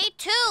can skate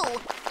too.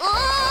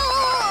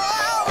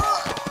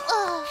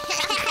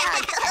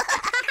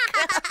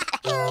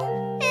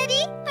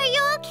 Eddie, are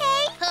you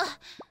okay?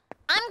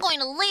 I'm going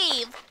to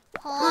leave.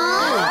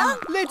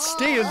 Let's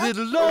stay a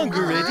little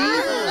longer,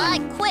 Eddie. I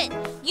quit.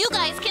 You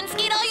guys can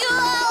skate all you...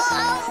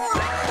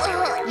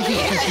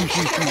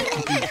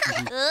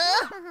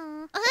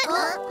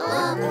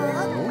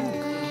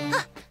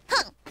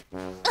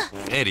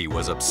 Eddie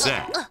was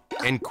upset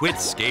and quit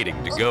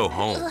skating to go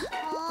home.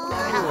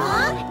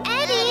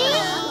 Eddie!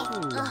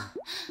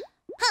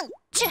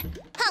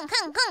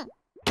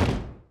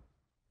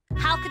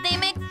 How could they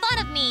make fun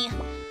of me?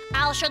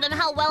 I'll show them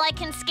how well I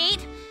can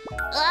skate.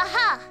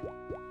 Aha!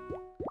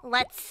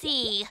 Let's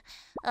see.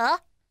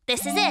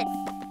 This is it.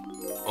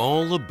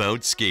 All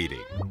about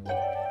skating.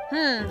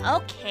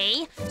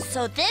 Okay.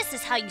 So this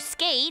is how you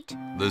skate.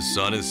 The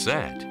sun is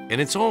set,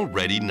 and it's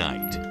already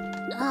night.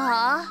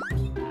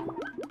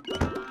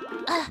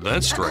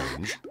 That's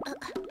strange.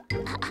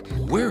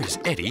 Where is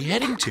Eddie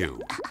heading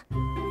to?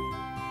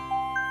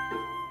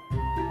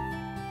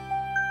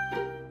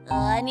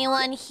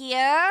 Anyone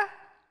here?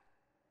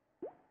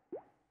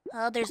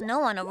 Oh, there's no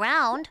one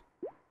around.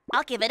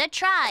 I'll give it a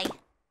try.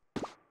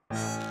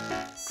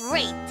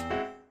 Great.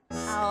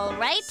 All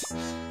right.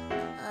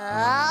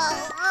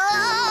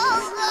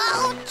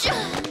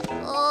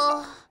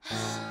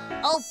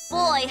 Oh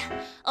boy.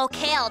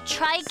 Okay, I'll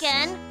try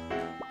again.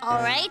 All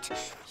right,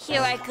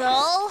 here I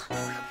go.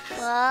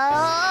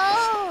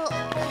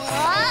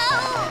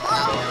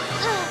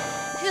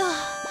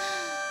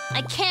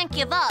 I can't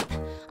give up.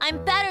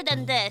 I'm better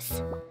than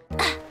this.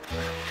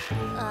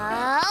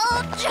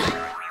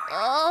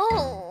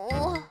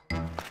 Oh.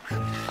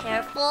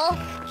 Careful,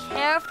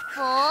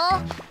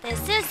 careful.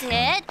 This is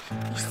it.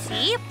 You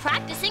see,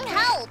 practicing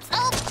helps.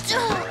 Oh,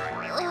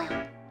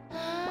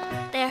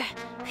 there.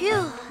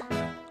 Phew.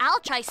 I'll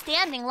try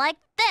standing like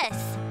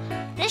this.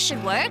 This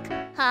should work,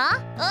 huh?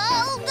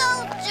 Oh,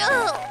 no.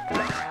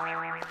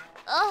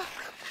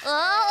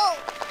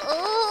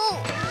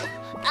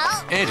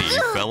 Eddy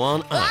fell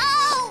on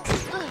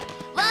ice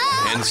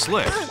and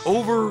slipped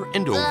over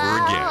and over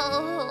again.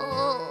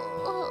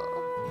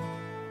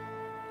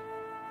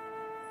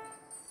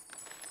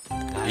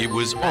 It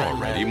was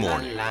already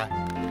morning.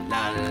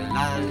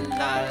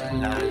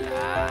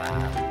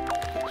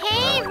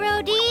 Hey,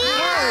 Rody!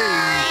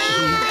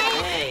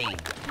 Hey!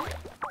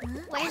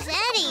 Where's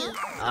Eddy?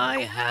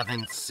 I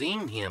haven't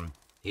seen him.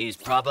 He's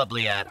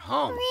probably at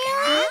home.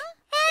 Really?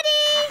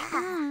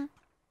 Eddy!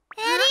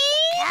 Eddy?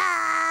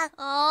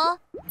 Oh,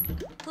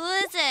 who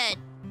is it?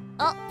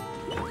 Oh,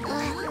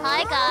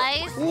 hi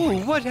guys. Oh,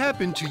 what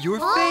happened to your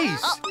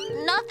face? Oh,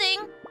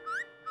 nothing.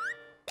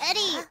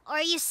 Eddie,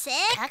 are you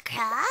sick?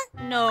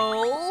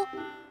 No.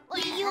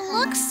 You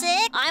look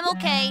sick. I'm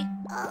okay.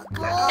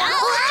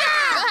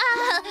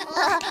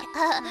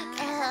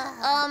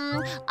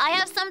 I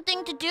have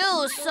something to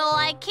do, so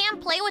I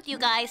can't play with you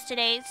guys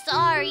today.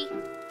 Sorry.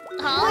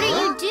 Huh? What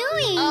are you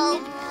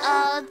doing?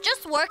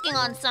 Just working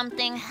on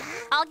something.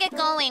 I'll get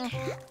going.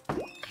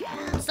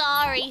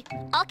 Sorry.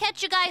 I'll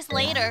catch you guys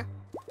later.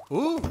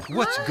 Oh,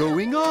 what's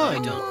going on? I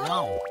don't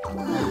know.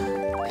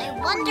 I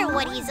wonder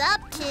what he's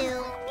up to. Me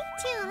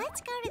too.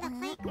 Let's go to the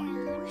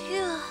playground.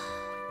 Phew.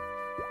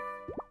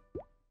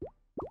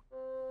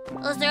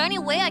 Is there any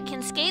way I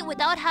can skate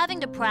without having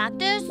to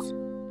practice?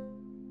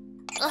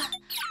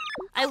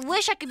 I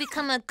wish I could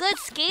become a good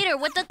skater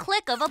with the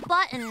click of a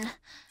button.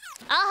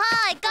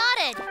 Aha, I got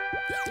it!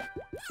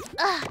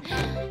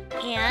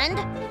 And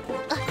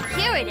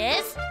here it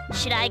is.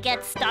 Should I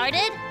get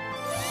started?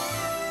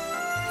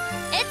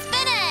 It's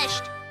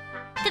finished!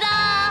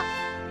 Ta-da!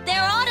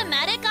 They're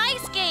automatic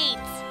ice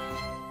skates!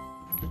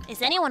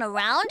 Is anyone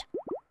around?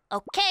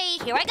 Okay,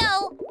 here I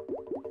go.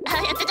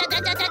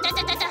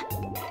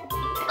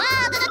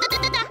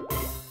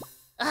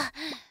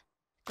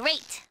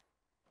 Great.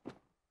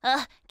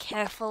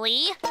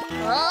 Carefully.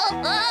 Oh,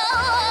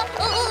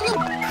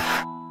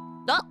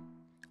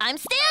 I'm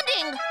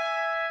standing.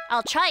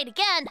 I'll try it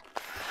again.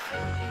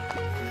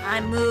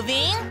 I'm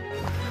moving.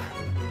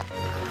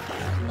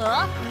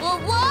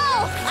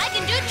 Whoa! I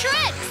can do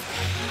tricks.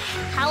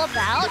 How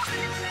about...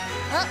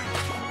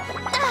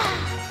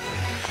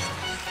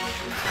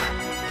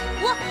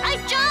 Whoa, I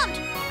jumped!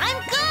 I'm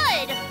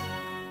good!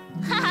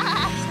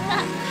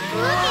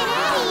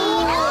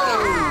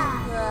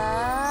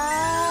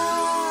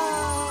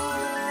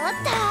 Look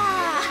at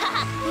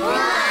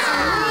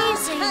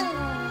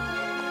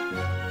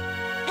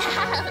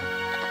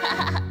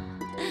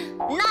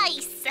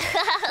Nice!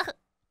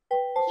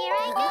 Here I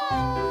go.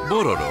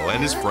 Pororo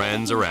and his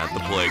friends are at the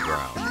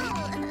playground.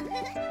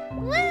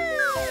 Woo!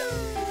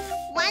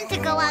 Want to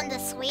go on the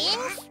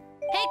swings?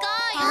 Hey,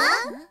 guys!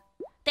 Huh?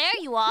 There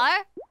you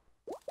are.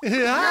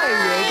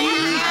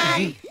 Hi,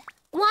 Eddy.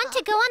 Want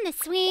to go on the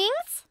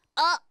swings?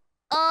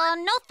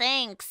 No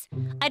thanks.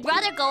 I'd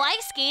rather go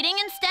ice skating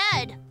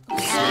instead.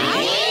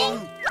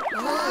 Skating?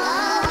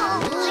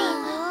 Oh,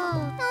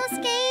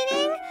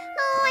 skating?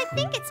 Oh, I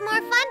think it's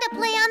more fun to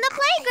play on the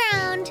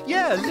playground.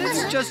 Yeah,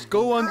 let's just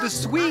go on the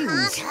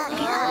swings. Hey,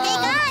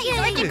 guys,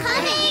 are you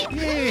coming?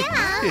 Yay.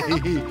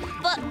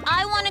 But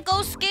I want to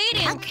go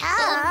skating.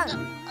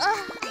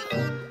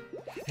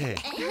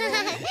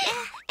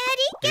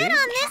 Eddie, get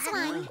on this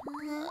one.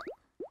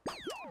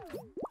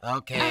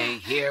 Okay,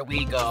 here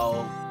we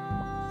go.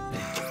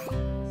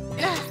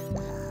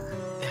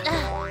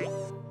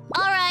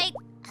 All right.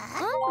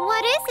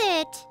 What is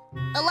it?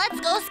 Let's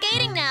go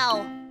skating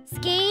now.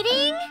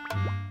 Skating?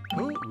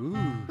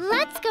 Ooh.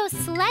 Let's go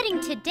sledding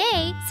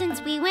today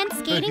since we went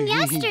skating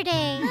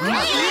yesterday.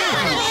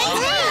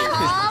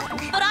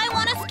 But I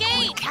want to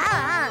skate.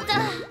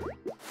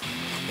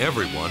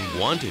 Everyone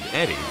wanted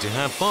Eddy to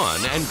have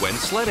fun and went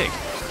sledding.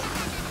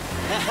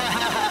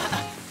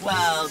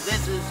 Wow,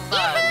 this is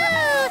fun.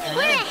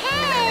 We're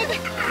ahead!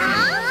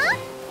 Huh?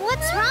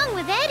 What's wrong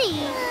with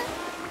Eddy?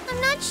 I'm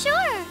not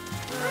sure.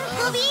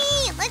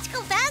 Poby, let's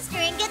go faster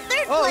and get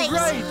third All place.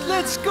 right,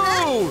 let's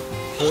go.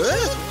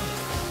 Huh?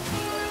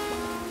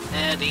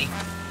 Eddy,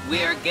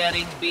 we're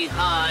getting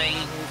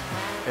behind.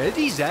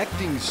 Eddy's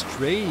acting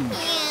strange.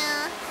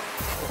 Yeah.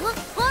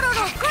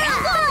 Pororo, go!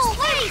 First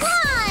place!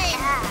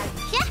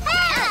 Yeah!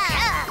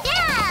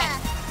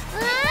 Oh,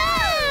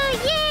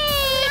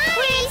 yay!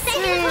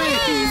 Hey,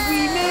 we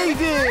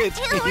made it!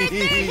 We're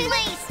third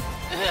place!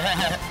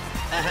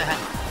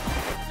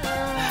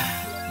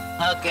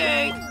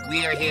 Okay,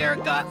 we're here,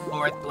 got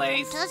fourth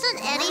place. Doesn't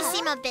Eddy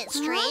seem a bit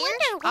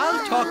strange?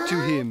 I'll talk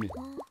to him.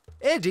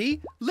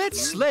 Eddy, let's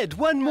sled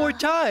one more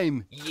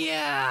time.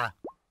 Yeah.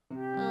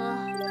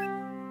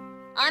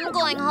 I'm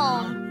going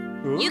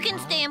home. Huh? You can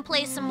stay and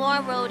play some more,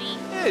 Rhodey.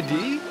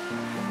 Eddy?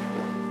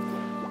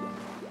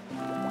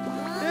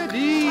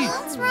 Eddy?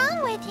 What's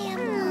wrong with him?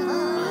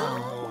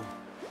 Oh.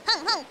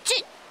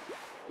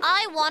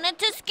 I wanted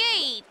to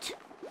skate.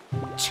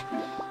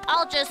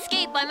 I'll just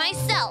skate by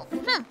myself.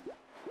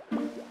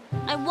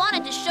 I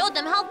wanted to show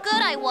them how good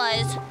I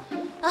was.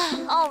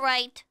 All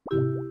right.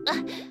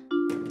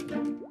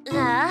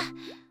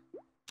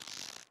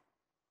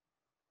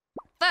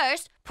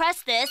 First,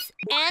 press this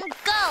and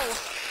go.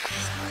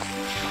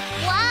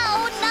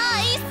 Wow,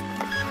 nice!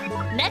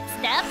 Next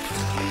step.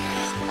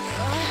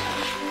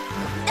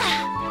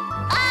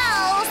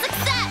 Oh,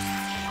 success!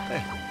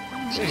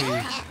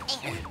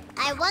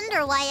 I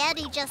wonder why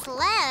Eddy just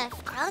left.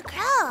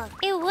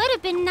 It would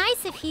have been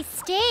nice if he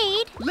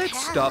stayed. Let's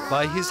stop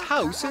by his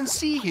house and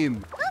see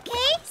him.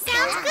 Okay,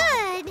 sounds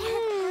good.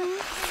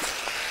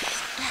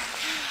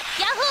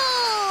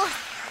 Yahoo!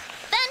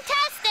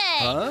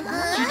 Fantastic! Huh?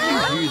 Did you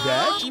hear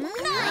that?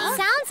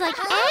 Sounds like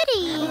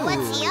Eddy.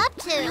 What's he up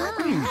to?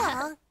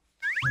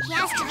 He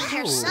has to be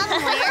here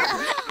somewhere.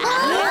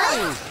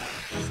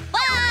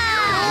 Wow!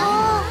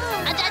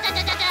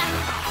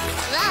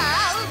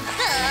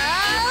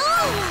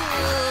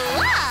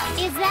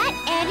 Is that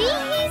Eddy?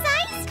 He's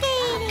ice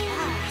skating.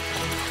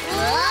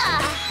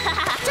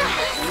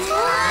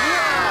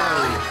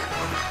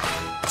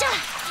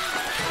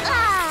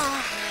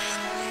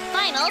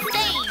 Final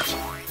stage.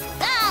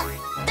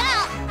 Ta-da!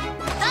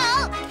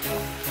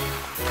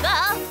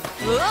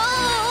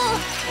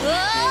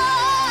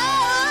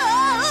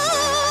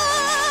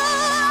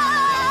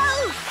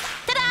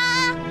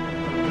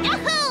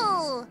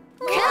 Yahoo!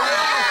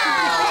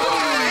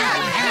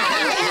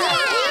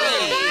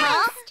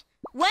 Huh?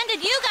 When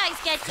did you guys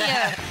get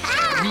here?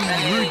 We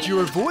heard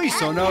your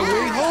voice on our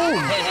way home.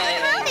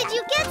 How did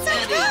you get so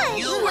good?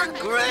 You were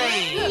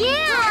great.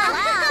 Yeah!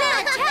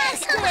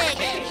 Fantastic!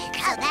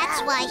 So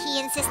that's why he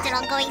insisted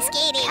on going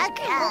skating.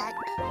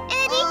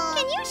 Eddy,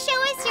 can you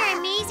show us your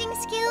amazing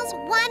skills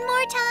one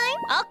more time?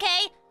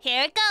 Okay,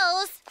 here it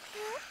goes.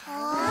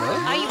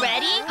 Are you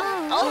ready?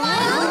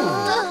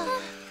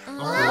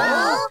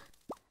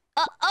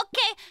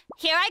 Okay,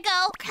 here I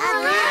go.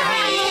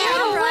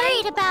 I'm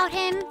worried about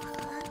him.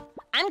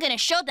 I'm gonna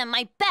show them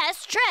my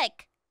best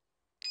trick.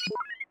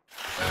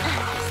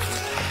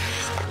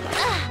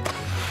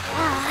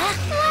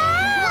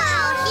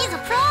 Wow, he's a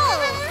pro!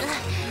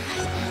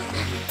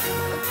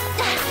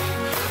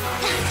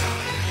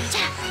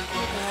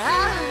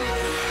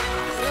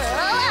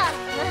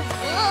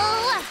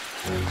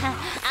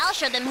 I'll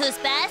show them who's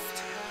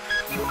best.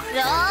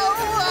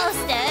 Oh,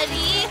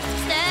 steady,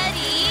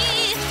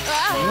 steady.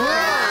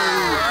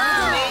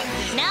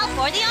 Now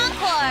for the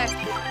encore.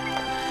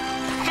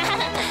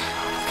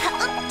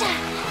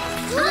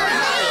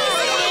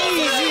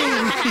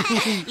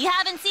 You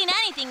haven't seen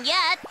anything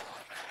yet.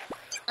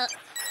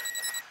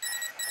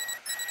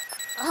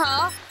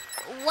 Huh?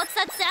 What's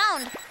that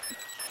sound?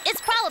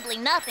 It's probably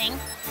nothing.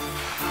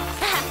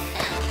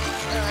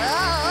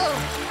 Ta-da!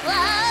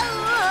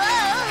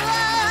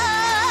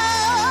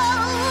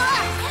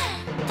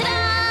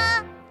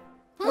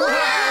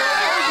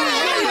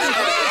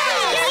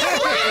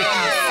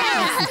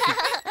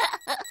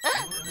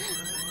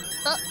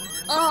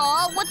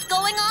 What's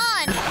going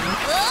on?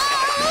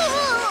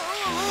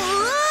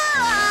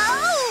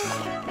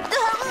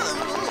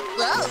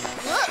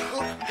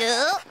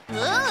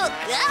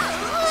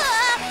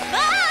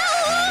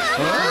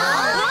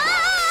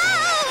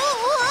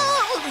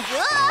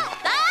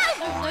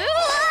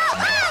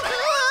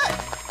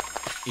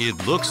 It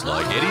looks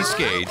like Eddy's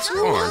skates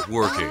aren't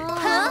working.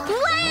 Wow,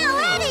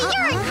 Eddy,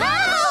 you're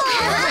incredible!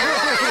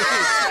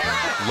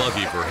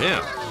 Lucky for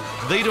him,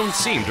 they don't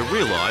seem to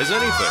realize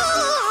anything.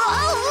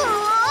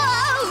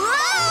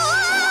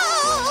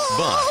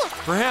 But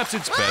perhaps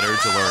it's better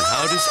to learn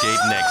how to skate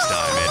next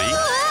time, Eddy.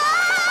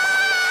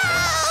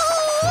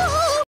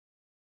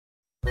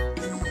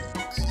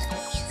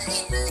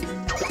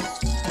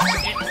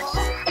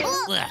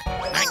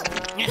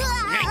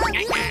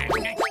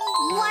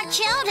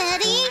 Watch out,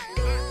 Eddy!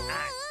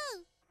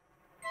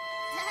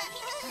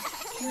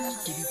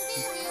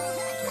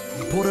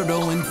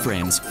 Pororo and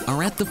friends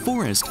are at the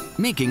forest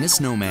making a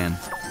snowman.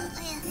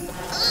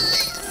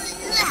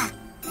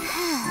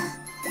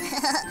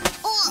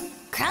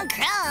 Krung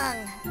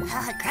krung!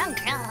 Krung krung!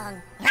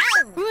 Krung!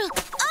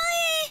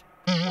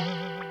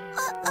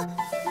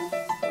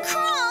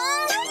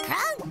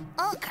 Krung?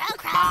 Oh, krung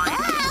krung!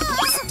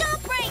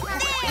 Stop right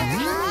there!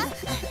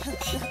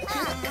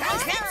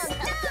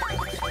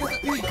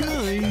 Hey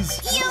guys!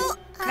 You...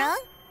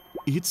 Krung?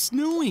 It's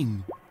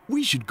snowing.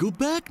 We should go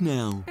back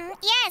now.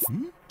 Yes,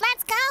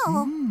 let's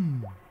go!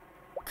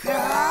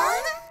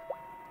 Krung?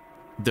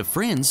 The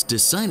friends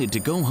decided to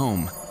go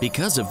home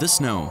because of the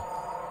snow.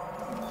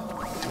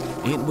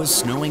 It was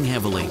snowing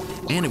heavily,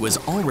 and it was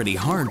already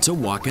hard to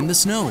walk in the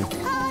snow.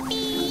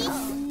 Poby!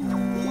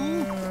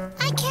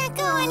 I can't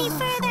go any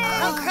further!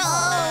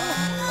 Krung!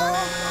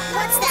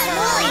 What's that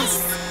noise?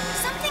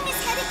 Something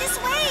is headed this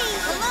way!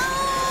 Hello?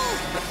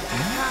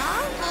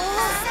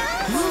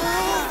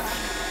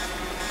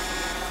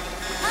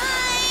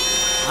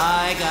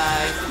 Hi,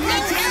 guys.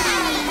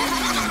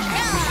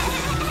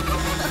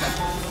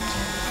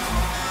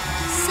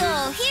 So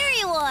here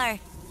you are.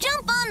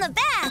 Jump on the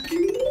back.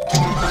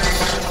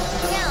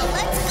 Now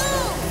let's go.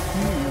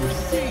 You're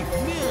safe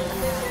now.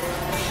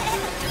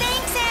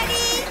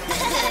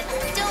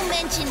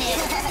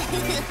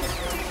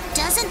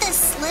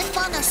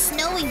 on a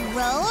snowy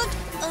road?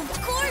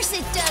 Of course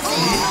it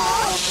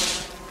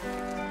doesn't.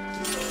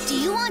 Do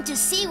you want to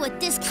see what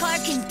this car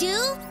can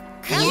do?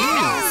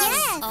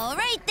 Yes! All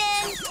right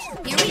then,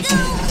 here we go.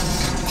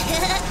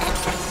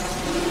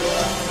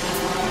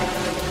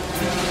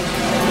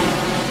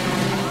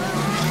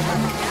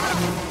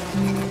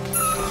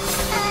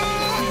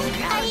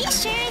 Are you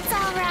sure it's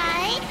all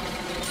right?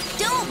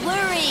 Don't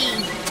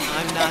worry.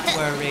 I'm not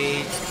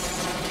worried.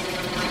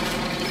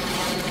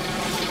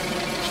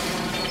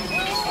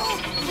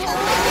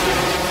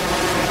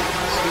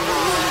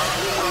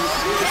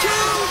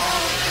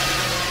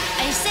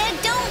 I said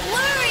don't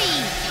worry.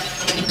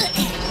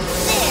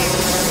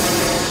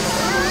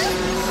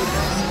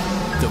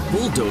 The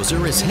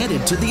bulldozer is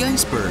headed to the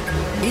iceberg.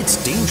 It's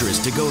dangerous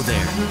to go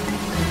there.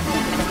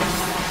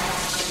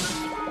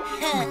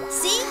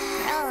 See?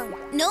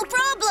 No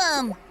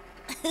problem.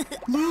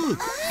 Look,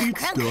 it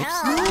stopped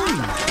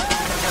snowing.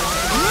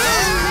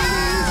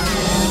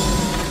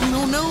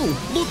 No, no,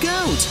 look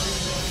out!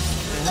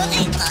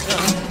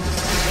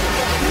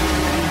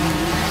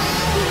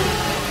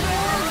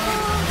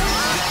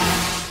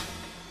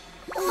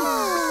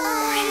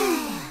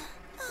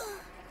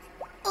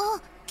 Oh,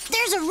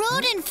 there's a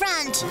road in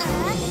front.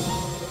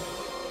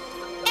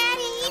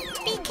 Eddy,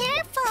 be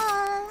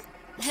careful.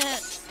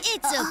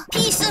 It's a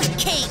piece of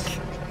cake.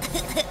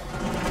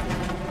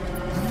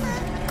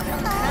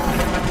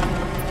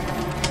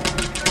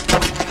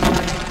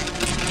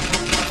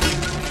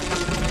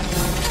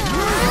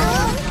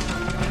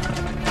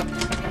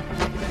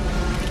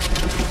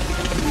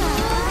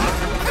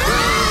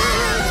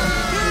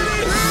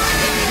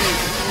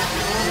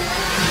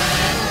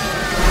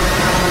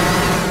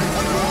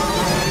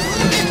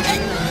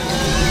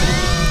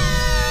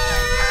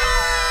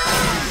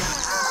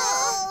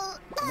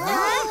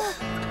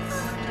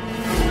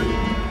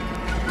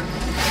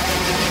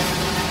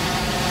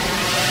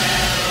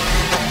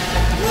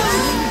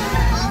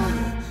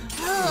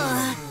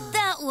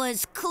 That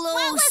was close.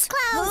 That was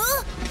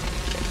close.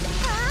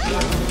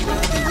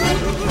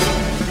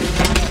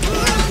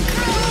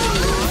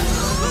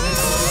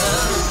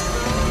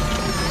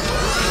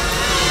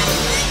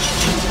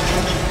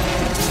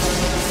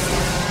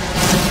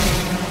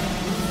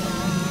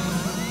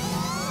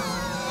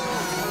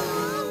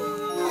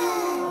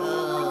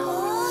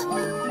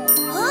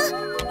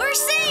 We're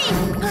safe!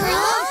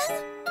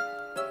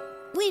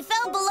 We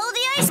fell below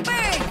the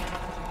iceberg!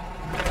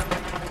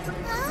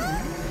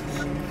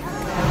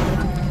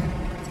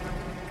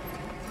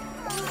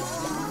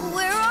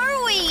 Where are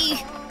we?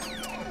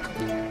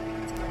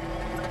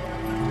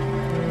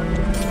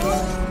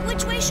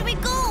 Which way should we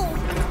go?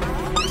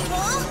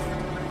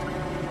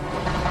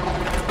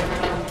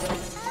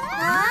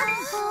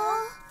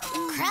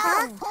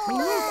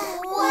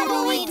 What do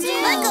we do?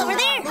 Look over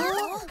there!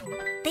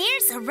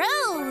 There's a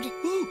road!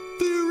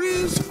 There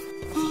is.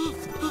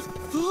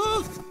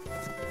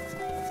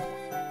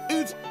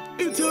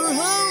 It's our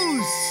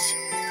house.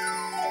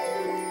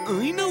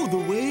 I know the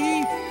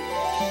way.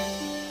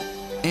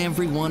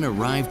 Everyone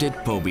arrived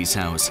at Poby's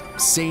house,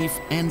 safe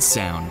and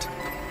sound.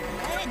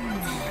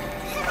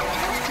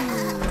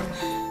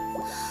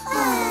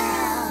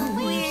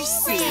 We're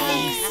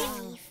safe.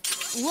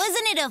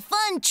 Wasn't it a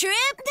fun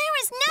trip? There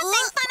was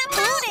nothing fun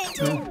about it.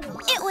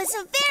 It was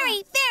a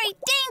very, very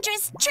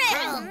dangerous trip.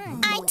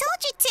 I told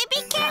you to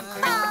be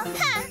careful.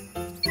 Huh?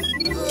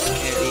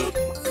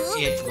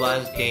 It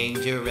was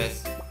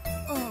dangerous.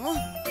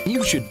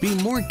 You should be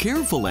more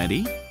careful,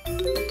 Eddy.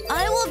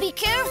 I will be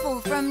careful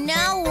from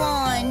now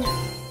on.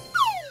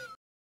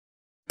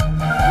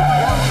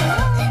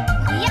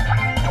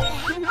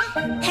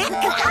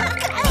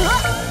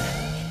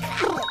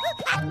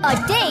 A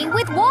day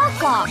with wall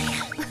clock.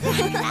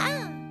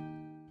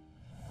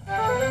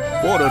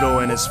 Pororo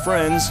and his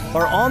friends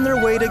are on their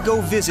way to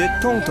go visit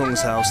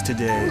Tongtong's house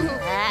today.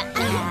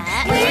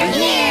 We're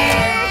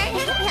here.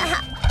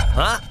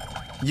 Huh?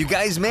 You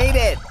guys made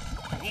it!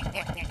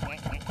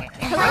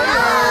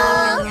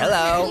 Hello.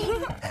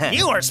 Hello!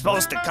 You were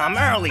supposed to come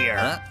earlier.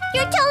 Huh?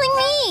 You're telling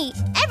me.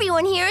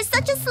 Everyone here is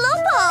such a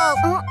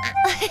slowpoke.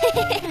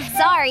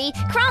 Sorry,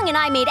 Krong and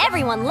I made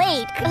everyone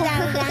late.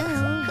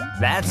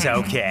 That's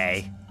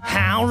okay.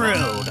 How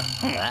rude.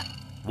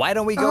 Why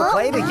don't we go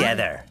play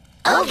together?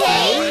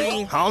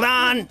 Okay. Hold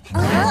on.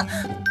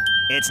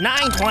 It's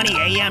 9:20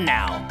 a.m.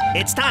 now.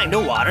 It's time to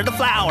water the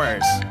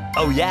flowers.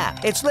 Oh yeah,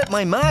 it slipped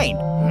my mind.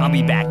 I'll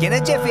be back in a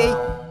jiffy.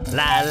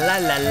 La la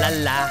la la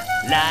la,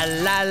 la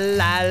la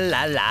la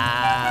la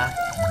la.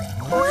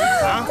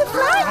 Wow, the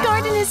flower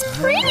garden is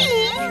pretty.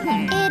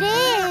 It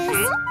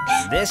is.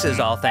 This is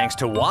all thanks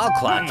to Wall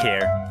Clock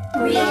here.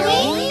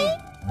 Really?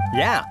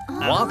 Yeah,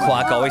 Wall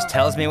Clock always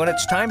tells me when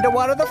it's time to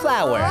water the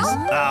flowers.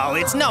 Oh,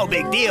 it's no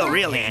big deal,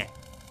 really.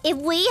 If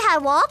we had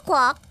wall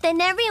clock,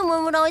 then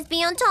everyone would always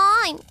be on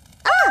time.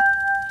 Ah!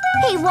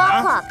 Hey,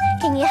 wall clock,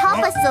 can you help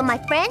us so my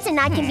friends and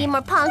I can be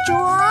more punctual?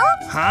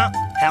 Huh?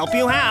 Help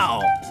you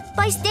how?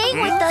 By staying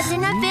with us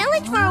in our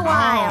village for a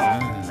while.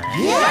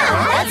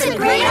 Yeah, that's a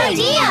great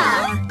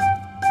idea.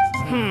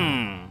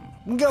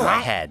 Go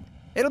ahead.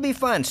 It'll be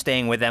fun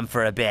staying with them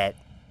for a bit.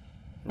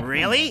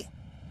 Really?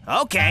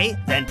 Okay,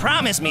 then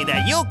promise me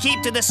that you'll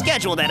keep to the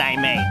schedule that I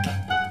make.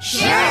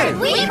 Sure,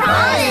 we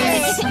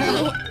promise.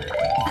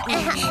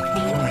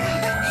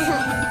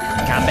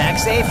 Come back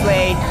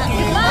safely.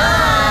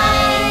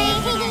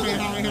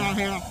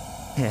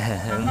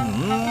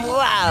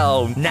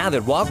 Wow! Now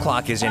that wall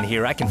clock is in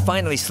here, I can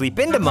finally sleep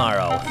in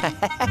tomorrow.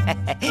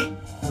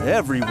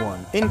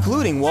 Everyone,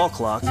 including Wall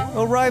Clock,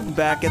 arrived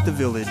back at the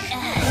village.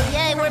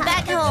 Yay, we're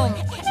back home.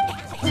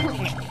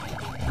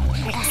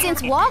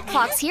 Since wall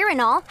clock's here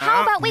and all,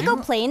 how about we go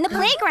play in the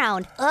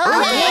playground?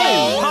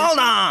 Okay. Hold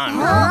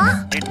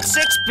on! It's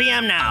 6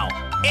 p.m. now.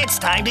 It's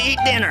time to eat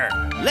dinner.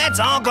 Let's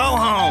all go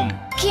home.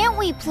 Can't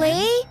we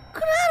play?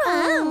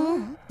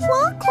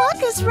 Wall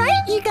clock is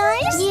right, you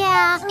guys.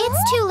 Yeah,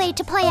 it's too late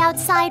to play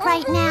outside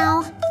right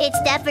now. It's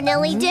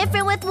definitely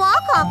different with wall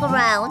clock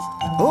around.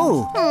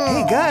 Oh,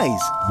 hey guys,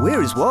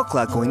 where is Wall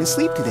Clock going to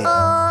sleep today?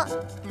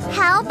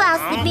 How about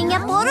sleeping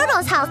at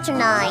Pororo's house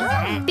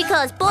tonight?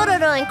 Because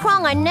Pororo and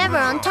Krong are never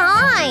on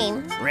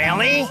time.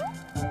 Really?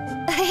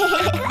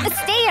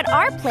 Stay at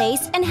our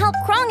place and help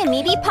Krong and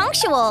me be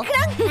punctual.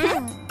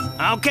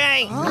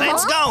 Okay,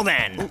 let's go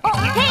then. Oh,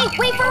 hey,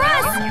 wait for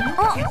us!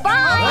 Oh,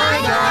 bye!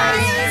 Bye,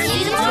 guys. See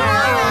you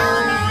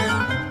tomorrow.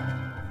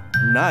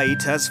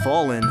 Night has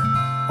fallen.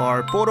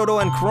 Are Pororo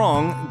and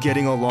Krong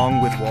getting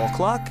along with Wall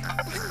Clock?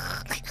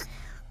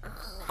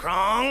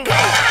 Krong?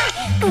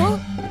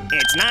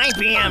 It's 9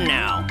 p.m.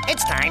 now.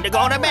 It's time to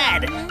go to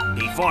bed.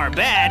 Before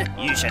bed,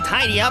 you should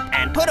tidy up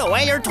and put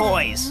away your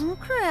toys.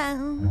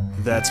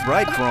 That's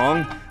right,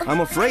 Krong. I'm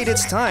afraid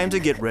it's time to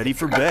get ready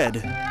for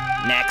bed.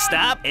 Next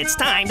up, it's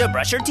time to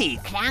brush your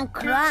teeth. Krong,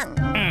 Krong.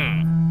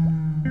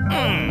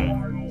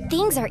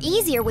 Things are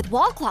easier with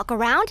wall clock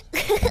around.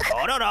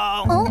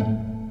 Pororo.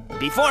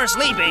 Before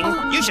sleeping,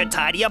 you should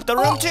tidy up the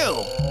room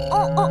too.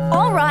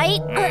 All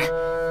right.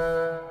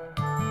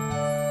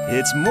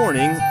 It's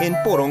morning in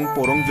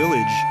Porong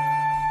Village.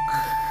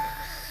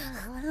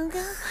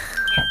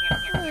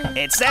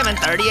 It's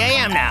 7:30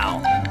 a.m.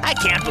 now. I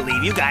can't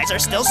believe you guys are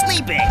still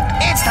sleeping.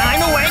 It's time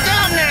to wake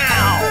up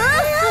now!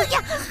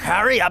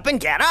 Hurry up and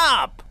get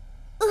up!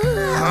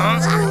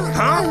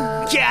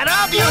 Huh? Get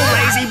up, you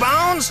lazy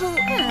bones! 1,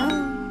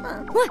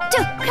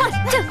 2, 1,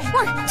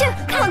 2,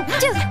 1,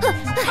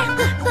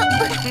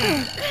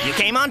 2. You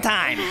came on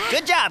time.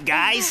 Good job,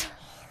 guys.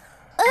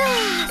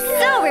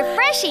 So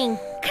refreshing.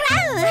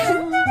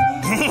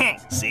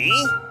 See?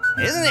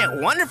 Isn't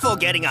it wonderful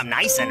getting up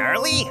nice and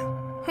early?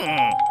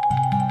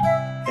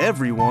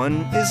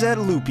 Everyone is at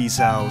Loopy's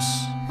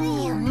house.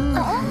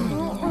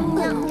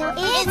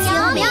 It's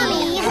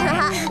yummy.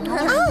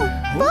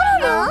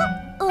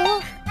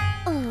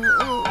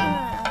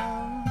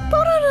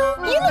 Pororo,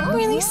 you look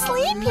really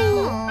sleepy.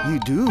 You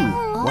do.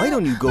 Why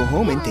don't you go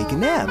home and take a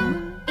nap?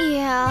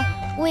 Yeah,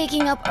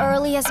 waking up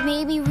early has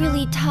made me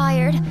really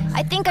tired.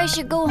 I think I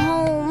should go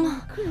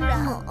home.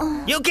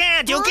 You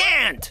can't! You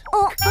can't!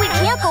 Oh, we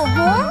can't go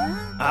home?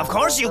 Of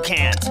course you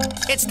can't.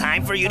 It's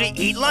time for you to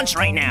eat lunch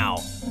right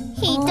now.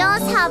 He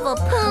does have a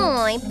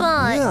point,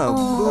 but... Yeah,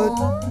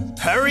 but...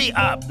 Hurry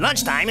up.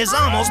 Lunchtime is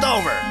almost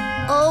over.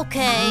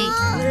 Okay.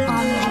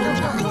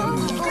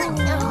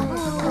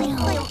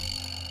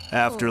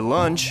 After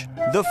lunch,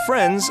 the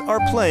friends are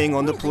playing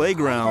on the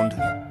playground.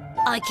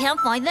 I can't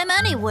find them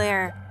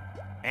anywhere.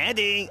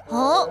 Eddy,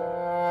 Huh?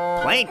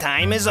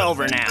 playtime is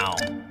over now.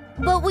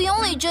 But we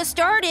only just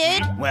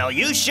started. Well,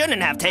 you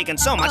shouldn't have taken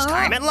so much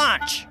time at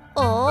lunch.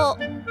 Oh.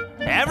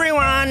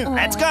 Everyone,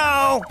 let's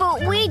go!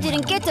 But we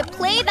didn't get to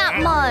play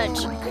that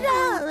much.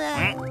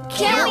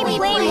 Can't we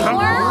play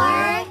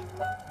more?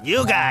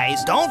 You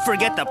guys, don't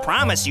forget the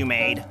promise you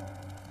made.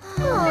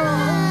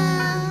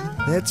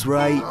 That's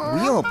right.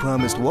 We all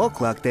promised Wall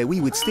Clock that we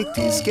would stick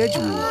to his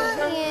schedule.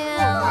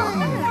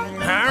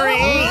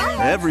 Hurry!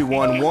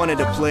 Everyone wanted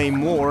to play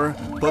more,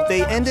 but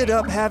they ended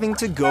up having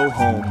to go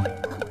home.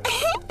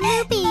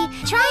 Loopy,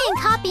 try and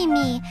copy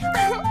me.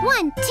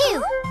 1,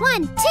 2,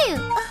 1, 2.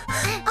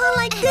 Oh,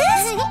 like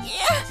this?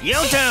 You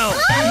two!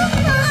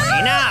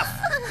 Enough!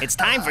 It's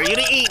time for you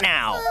to eat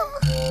now.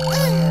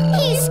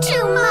 He's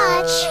too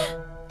much.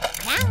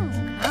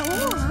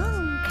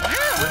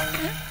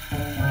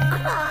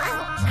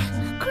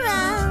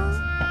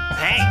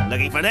 Hey,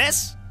 looking for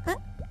this?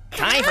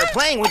 Time for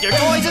playing with your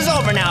toys is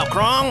over now,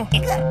 Krong.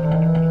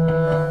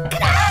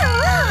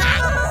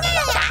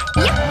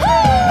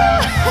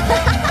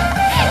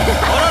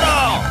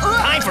 Pororo!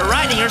 Time for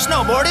riding your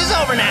snowboard is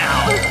over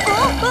now.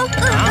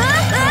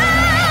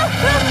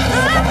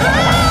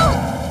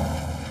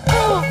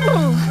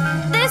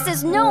 This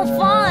is no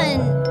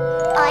fun.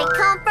 I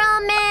come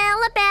from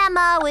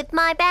Alabama with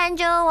my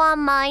banjo on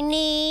my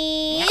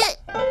knee.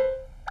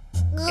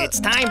 It's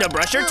time to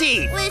brush your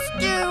teeth.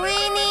 Listerine.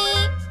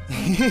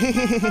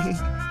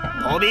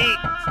 Poby,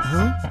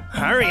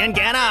 hurry and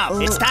get up.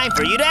 It's time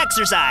for you to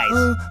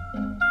exercise.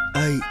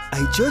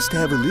 I just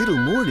have a little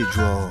more to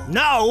draw.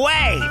 No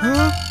way!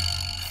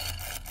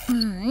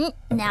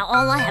 Now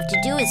all I have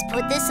to do is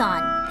put this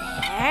on.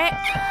 There.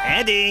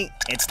 Eddy,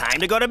 it's time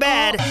to go to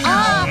bed.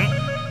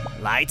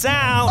 Lights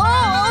out.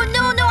 Oh,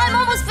 no, I'm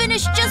almost finished.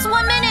 finish just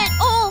 1 minute.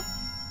 Oh.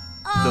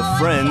 The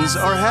friends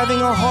are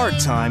having a hard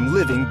time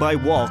living by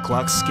wall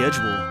clock's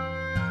schedule.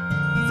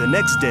 The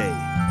next day,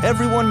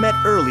 everyone met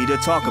early to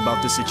talk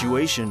about the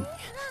situation.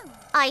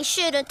 I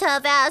shouldn't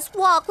have asked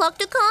Wall Clock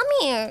to come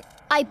here.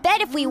 I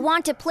bet if we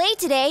want to play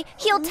today,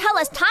 he'll tell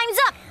us time's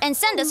up and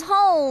send us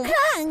home.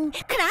 Krang,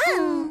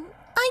 Krang.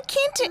 I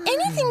can't do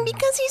anything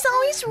because he's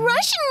always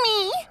rushing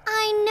me.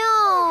 I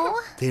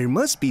know. There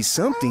must be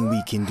something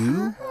we can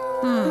do.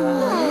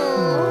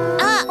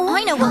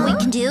 I know what we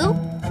can do.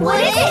 What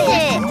is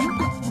it?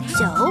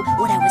 So,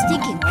 what I was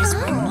thinking was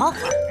Wall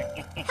Clock.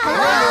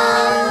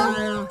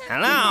 Hello!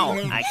 Hello!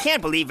 I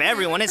can't believe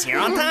everyone is here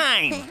on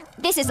time.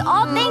 This is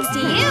all thanks to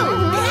you.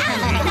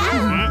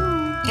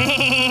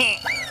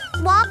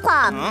 Wall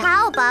Clock,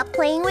 how about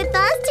playing with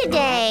us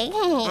today?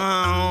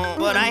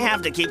 But I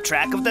have to keep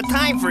track of the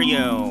time for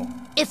you.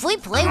 If we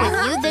play with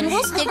you, then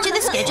we'll stick to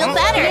the schedule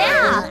better.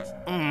 Yeah.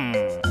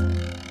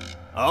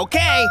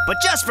 Okay, but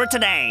just for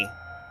today.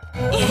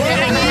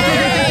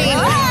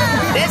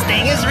 This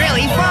thing is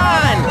really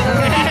fun!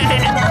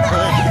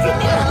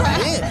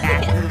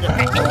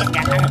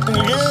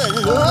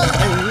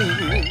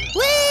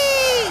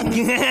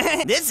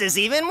 This is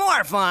even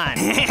more fun!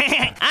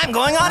 I'm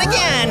going on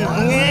again!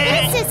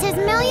 This is his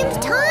millionth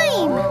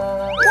time!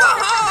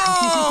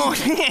 Whoa!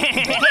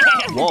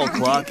 Wall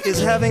Clock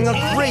is having a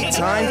great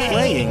time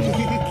playing.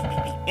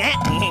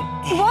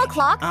 Wall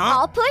Clock,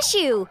 I'll push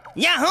you.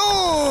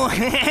 Yahoo!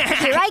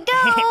 Here I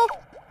go.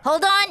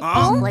 Hold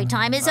on.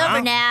 Playtime is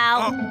over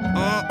now.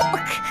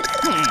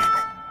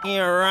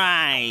 You're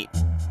right.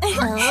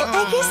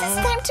 I guess it's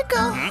time to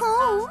go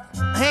home.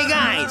 Hey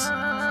guys,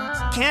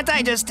 can't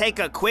I just take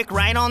a quick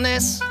ride on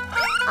this?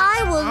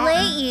 I will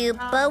let you,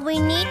 but we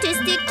need to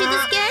stick to the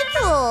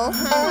schedule.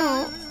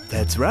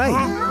 That's right.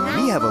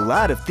 We have a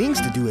lot of things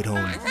to do at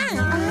home.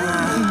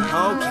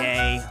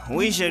 Okay,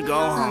 we should go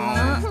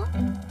home.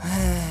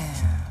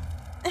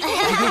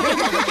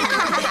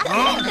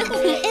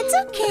 It's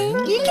okay.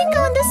 You can go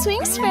on the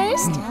swings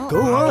first.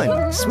 Go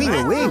on. Swing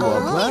away,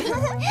 Wall Clock.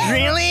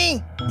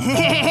 Really?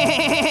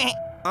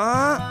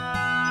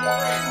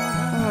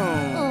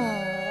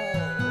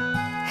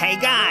 Hey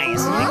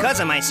guys, because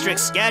of my strict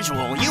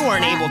schedule, you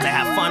weren't able to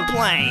have fun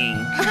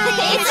playing.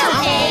 It's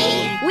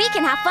okay. We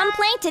can have fun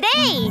playing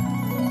today.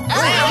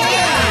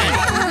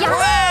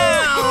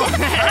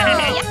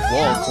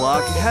 Wall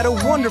Clock had a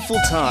wonderful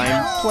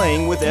time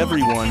playing with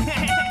everyone.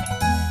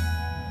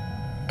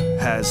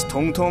 Has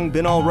Tong Tong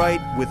been all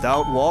right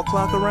without Wall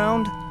Clock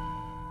around?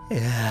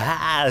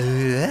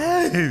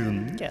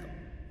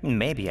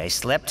 Maybe I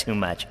slept too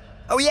much.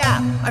 Oh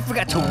yeah, I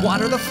forgot to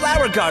water the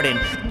flower garden.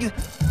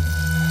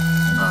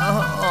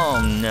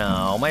 Oh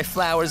no, my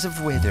flowers have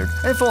withered.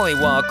 If only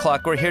Wall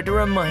Clock were here to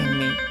remind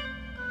me.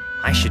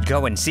 I should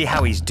go and see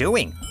how he's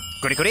doing.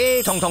 Goody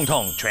goody, tong tong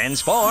tong,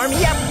 transform,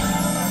 yep.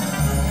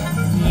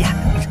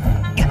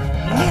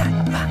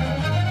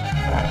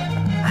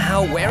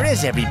 Where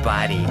is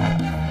everybody?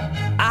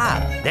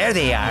 Ah, there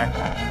they are.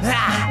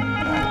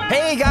 Ah.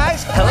 Hey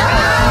guys, hello.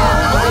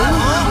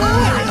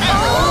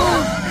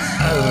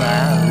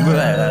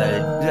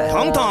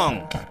 Tong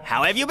Tong,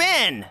 how have you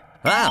been?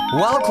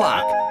 Wall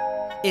Clock.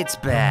 It's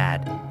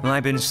bad.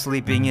 I've been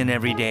sleeping in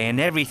every day and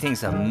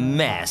everything's a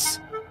mess.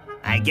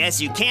 I guess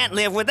you can't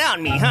live without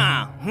me,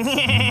 huh?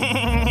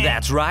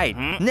 That's right.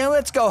 Now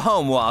let's go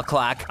home, Wall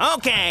Clock.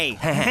 Okay.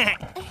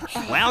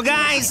 Well,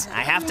 guys,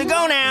 I have to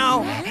go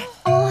now.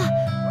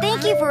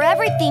 Thank you for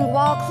everything,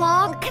 Wall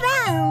Clock.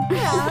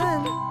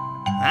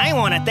 I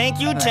want to thank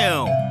you,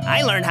 too.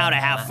 I learned how to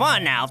have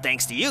fun now,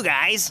 thanks to you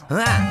guys.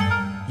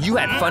 You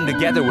had fun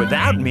together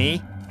without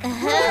me.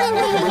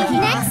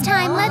 Next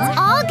time, let's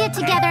all get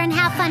together and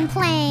have fun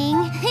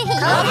playing.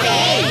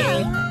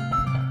 Okay.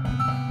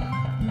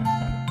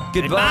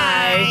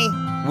 Goodbye.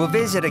 We'll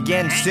visit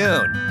again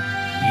soon.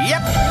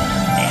 Yep.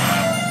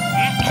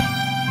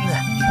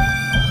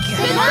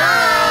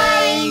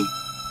 Goodbye.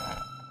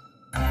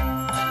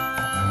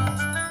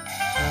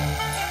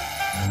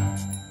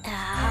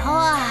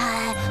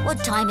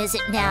 What time is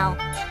it now?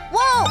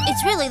 Whoa,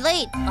 it's really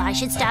late. I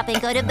should stop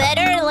and go to bed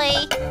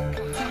early.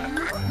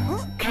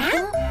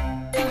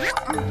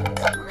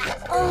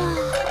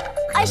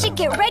 I should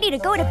get ready to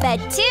go to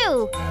bed,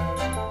 too.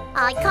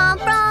 I come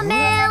from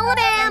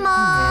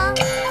Alabama.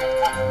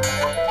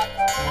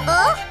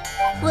 Oh,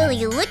 will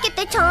you look at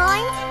the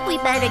time? We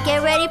better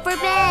get ready for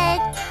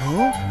bed.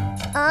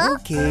 Huh?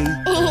 Okay.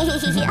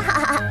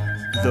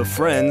 The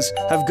friends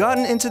have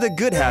gotten into the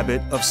good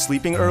habit of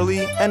sleeping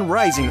early and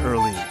rising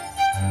early.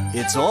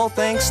 It's all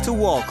thanks to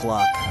Wall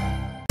Clock.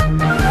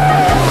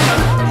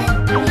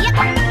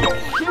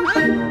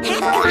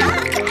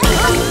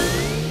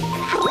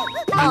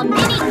 A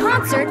mini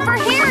concert for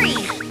Harry.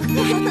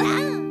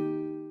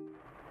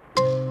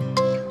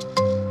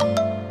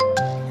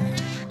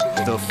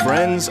 The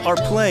friends are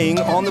playing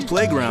on the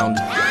playground.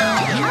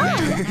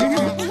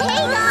 Hey,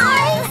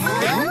 guys!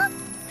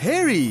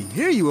 Harry,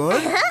 here you are.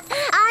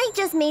 I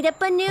just made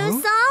up a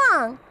new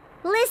song.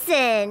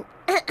 Listen.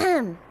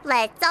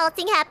 Let's all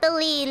sing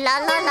happily. La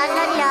la la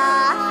la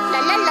la. La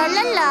la la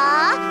la la.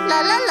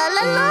 La la la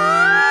la la.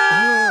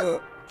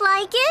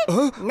 Like it?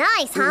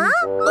 Nice, huh?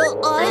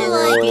 I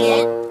like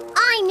it.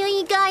 I knew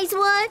you guys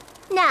would.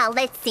 Now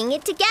let's sing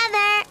it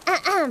together.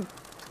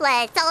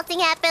 Let's all sing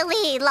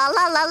happily. La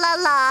la la la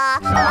la.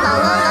 La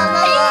la la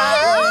la la.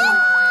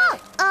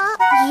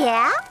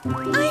 Yeah? I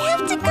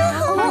have to go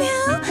home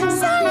now.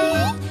 Sorry.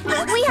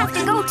 We have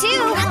to go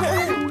too.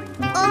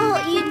 Oh,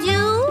 you do?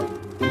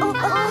 I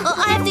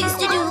have things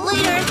to do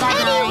later.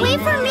 Eddy, wait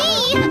for me.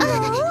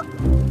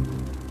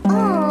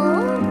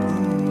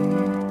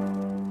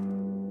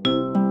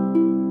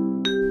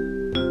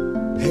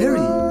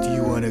 Harry, do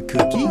you want a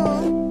cookie?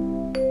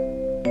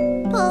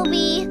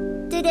 Poby,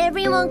 did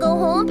everyone go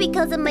home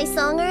because of my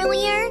song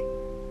earlier?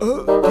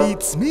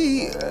 Beats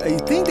me. I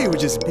think they were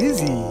just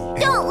busy.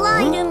 Don't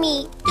lie to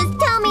me. Just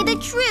tell me the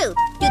truth.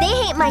 Do they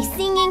hate my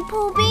singing,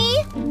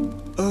 Poby?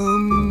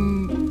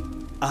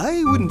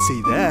 I wouldn't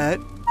say that,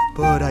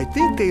 but I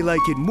think they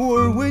like it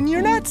more when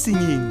you're not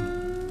singing.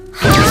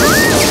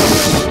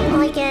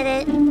 I get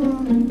it.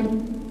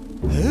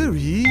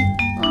 Harry?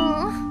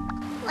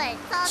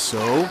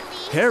 So,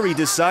 Harry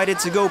decided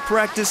to go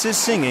practice his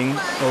singing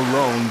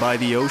alone by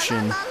the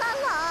ocean.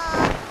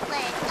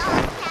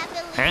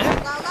 Huh?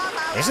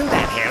 Isn't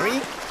that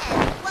Harry?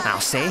 I'll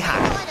say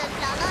hi.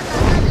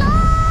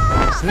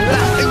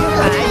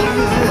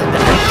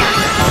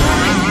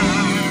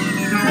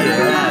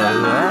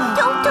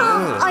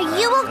 Toto, are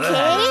you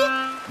okay?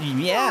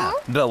 Yeah,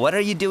 but what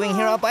are you doing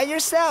here all by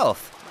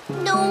yourself?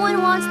 No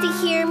one wants to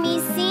hear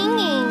me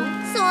singing,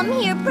 so I'm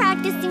here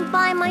practicing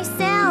by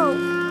myself.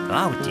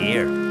 Oh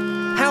dear.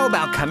 How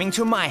about coming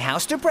to my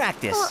house to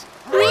practice?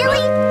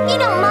 Really? You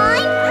don't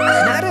mind?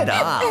 Not at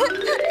all.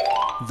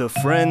 The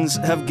friends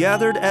have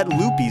gathered at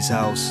Loopy's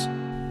house.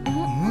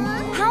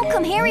 How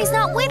come Harry's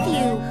not with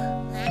you?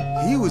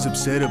 He was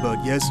upset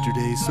about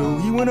yesterday, so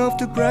he went off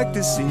to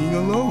practice singing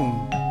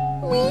alone.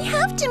 We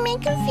have to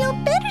make him feel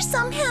better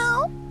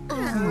somehow.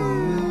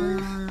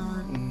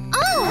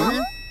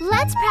 Oh!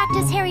 Let's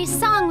practice Harry's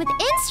song with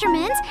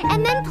instruments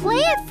and then play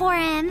it for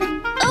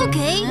him.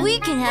 Okay, we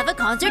can have a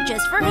concert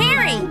just for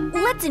Harry.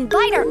 Let's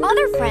invite our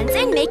other friends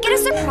and make it a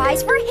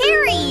surprise for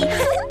Harry.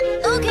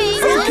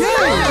 Okay.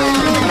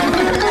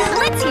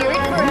 Let's hear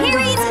it for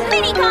Harry's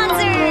mini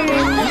concert.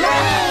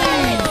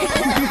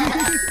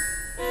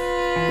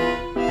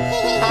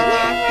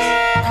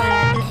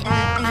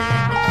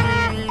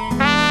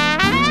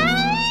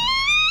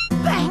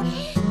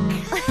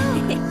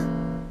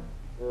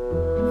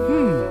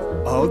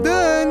 All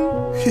done!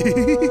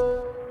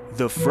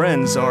 The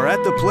friends are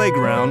at the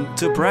playground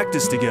to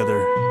practice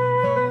together.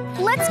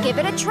 Let's give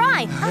it a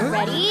try.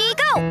 Ready,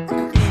 go!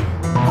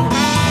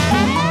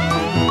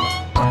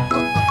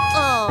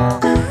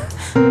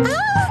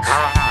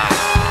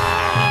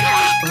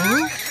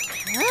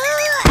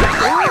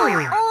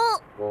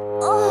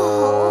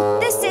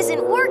 This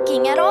isn't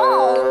working at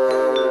all.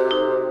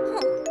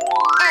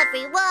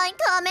 Everyone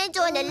come and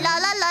join the la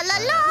la la la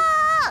la.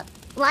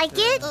 Like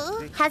it?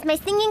 Has my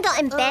singing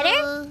gotten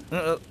better?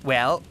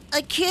 Well,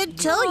 I can't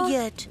tell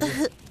yet.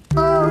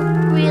 Oh,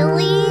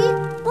 really?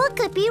 What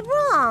could be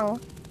wrong?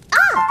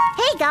 Ah,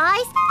 hey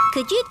guys,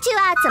 could you two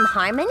add some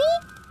harmony?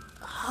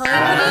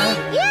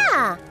 Harmony?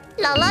 Yeah.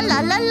 La la la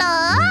la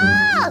la.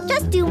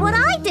 Just do what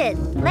I did.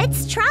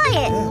 Let's try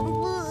it.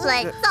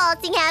 Let's all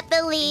sing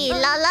happily.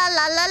 La la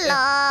la la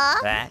la.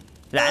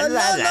 la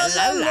la la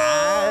la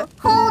la.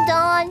 Hold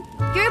on.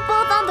 You're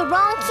both on the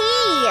wrong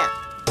key.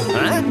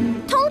 Huh?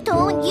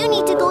 Toto, you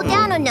need to go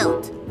down a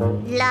note.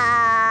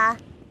 La.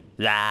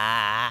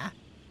 La.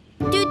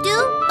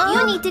 Doo-doo,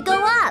 you need to go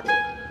up.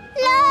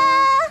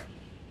 La.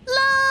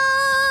 La.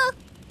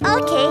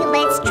 Okay,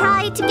 let's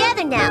try it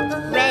together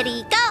now.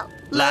 Ready, go.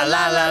 La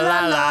la la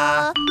la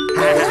la.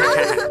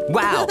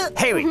 Wow,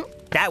 Harry,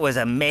 that was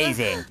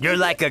amazing. You're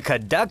like a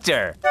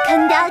conductor.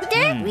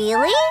 Conductor?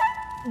 Really?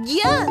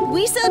 Yeah,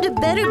 we sounded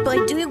better by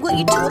doing what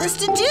you told us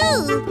to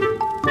do.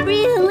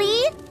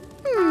 Really?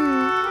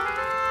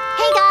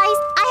 Hey guys,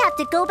 I have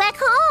to go back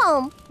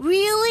home.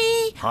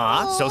 Really?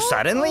 Huh? So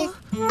suddenly?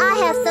 I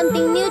have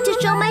something new to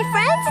show my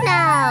friends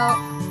now.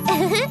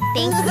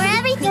 Thanks for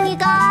everything, you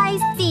guys.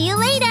 See you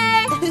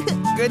later.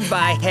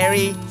 Goodbye,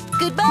 Harry.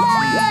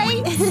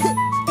 Goodbye.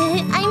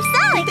 I'm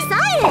so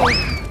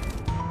excited.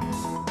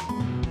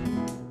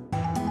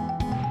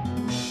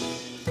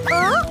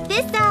 Oh,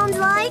 this sounds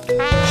like...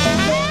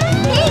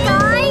 Hey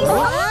guys!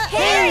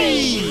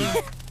 Harry!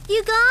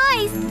 You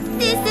guys,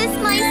 this is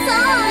my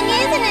song,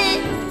 isn't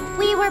it?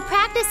 We were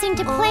practicing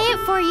to play it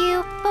for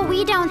you, but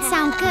we don't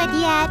sound good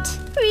yet.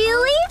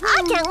 Really?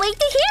 I can't wait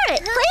to hear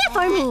it. Play it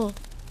for me.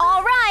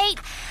 All right.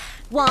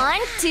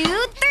 1, 2,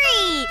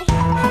 3.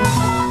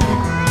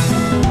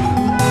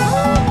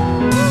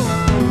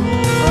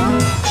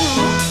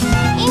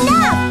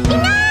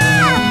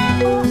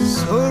 Enough!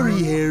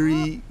 Sorry,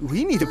 Harry.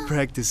 We need to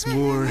practice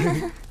more.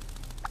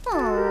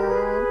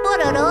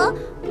 Pororo.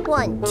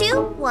 1,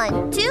 2,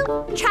 1, 2.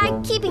 Try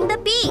keeping the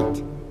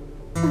beat.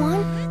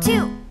 1,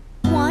 2,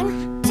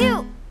 1,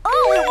 2.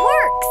 Oh, it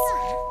works!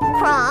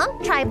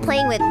 try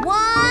playing with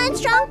one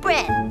strong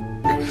breath.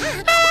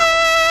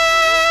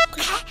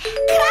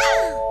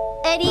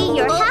 Eddy,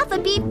 you're half a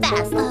beat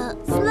fast.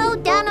 Slow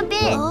down a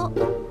bit.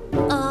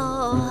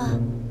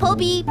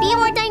 Poby, be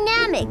more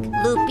dynamic.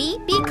 Loopy,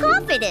 be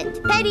confident.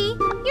 Eddy,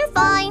 you're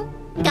fine.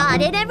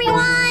 Got it,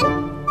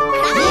 everyone?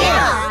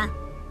 Yeah!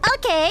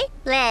 Okay,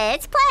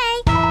 let's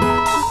play.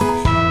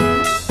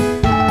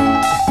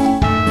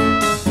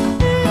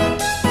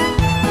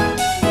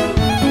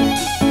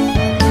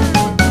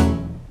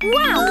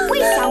 Wow,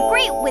 we sound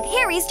great with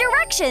Harry's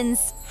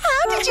directions.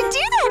 How did you do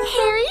that,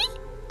 Harry?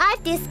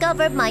 I've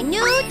discovered my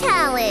new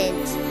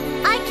talent.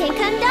 I can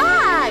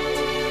conduct.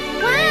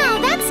 Wow,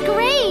 that's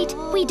great.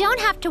 We don't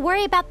have to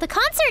worry about the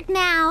concert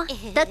now.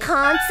 The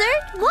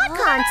concert? What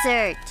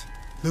concert?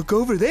 Look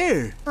over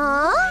there.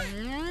 Huh?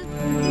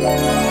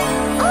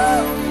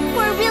 Oh,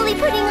 we're really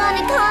putting on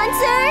a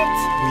concert?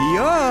 We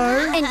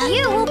are. And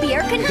you will be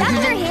our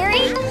conductor,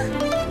 Harry.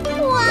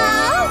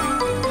 Wow!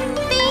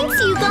 Thanks,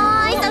 you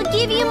guys. I'll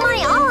give you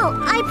my all.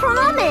 I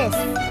promise.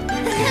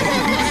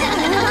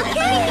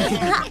 Okay.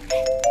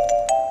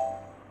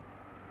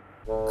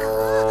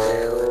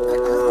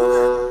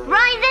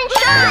 Rise and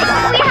shine!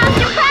 We have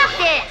to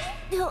practice!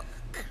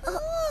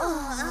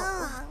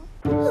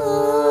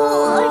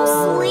 I'm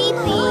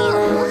sleepy.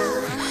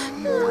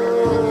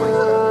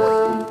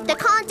 The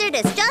concert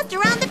is just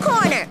around the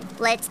corner.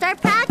 Let's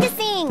start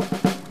practicing.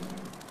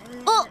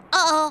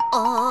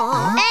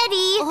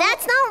 Eddy,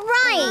 that's not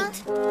right.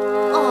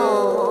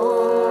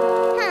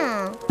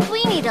 We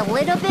need a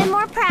little bit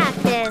more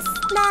practice.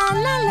 La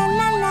la la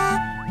la la.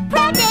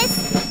 Practice!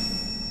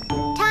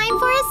 Time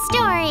for a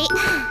story.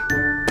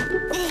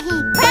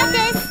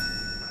 Practice!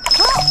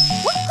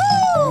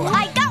 Woohoo!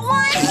 I got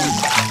one!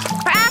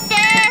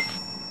 Practice!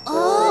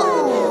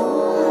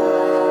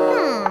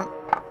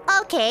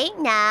 Okay,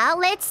 now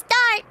let's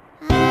start.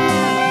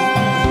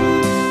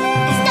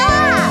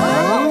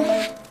 Stop!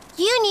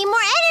 You need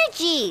more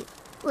energy.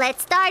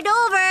 Let's start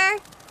over.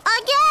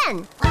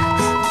 Again.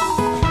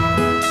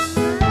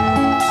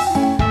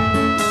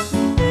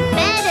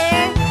 Better.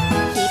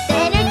 Keep the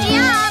energy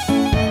up.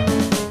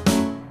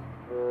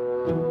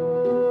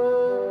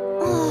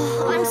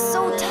 I'm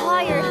so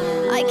tired.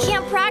 I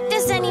can't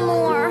practice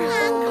anymore.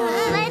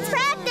 Let's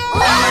practice.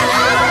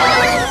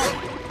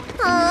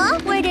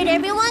 Where did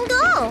everyone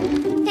go?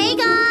 Hey,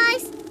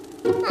 guys.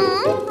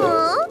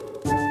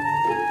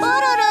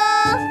 Pororo.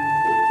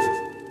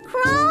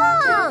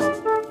 Krong.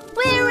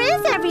 Where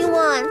is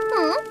everyone?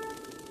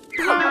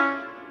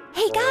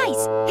 Hey,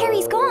 guys.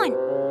 Harry's gone.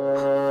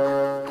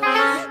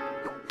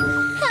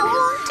 How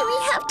long do we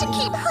have to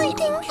keep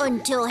hiding?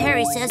 Until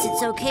Harry says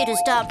it's okay to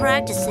stop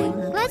practicing.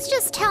 Let's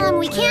just tell him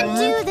we can't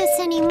do this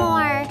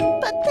anymore.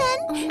 But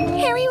then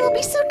Harry will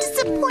be so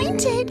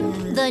disappointed.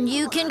 Then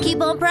you can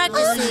keep on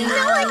practicing. No,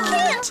 I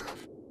can't.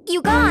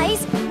 You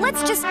guys,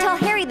 let's just tell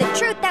Harry the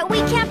truth that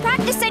we can't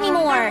practice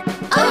anymore.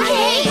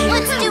 Okay,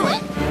 let's do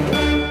it.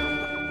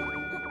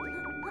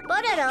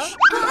 Pororo.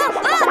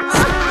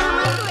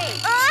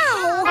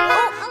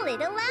 A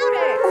little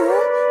louder.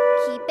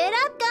 Keep it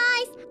up,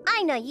 guys.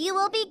 I know you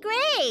will be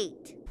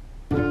great.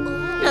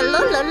 La la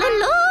la la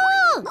la.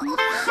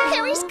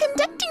 Harry's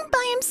conducting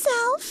by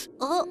himself.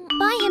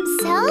 By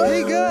himself?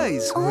 Hey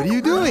guys, what are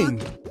you doing?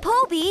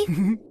 Poby,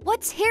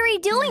 what's Harry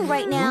doing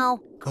right now?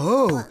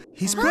 Oh,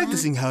 he's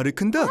practicing how to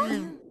conduct.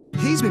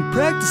 He's been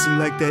practicing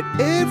like that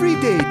every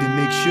day to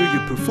make sure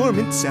your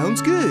performance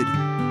sounds good.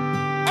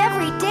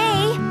 Every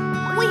day?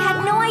 We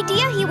had no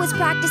idea he was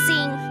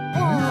practicing.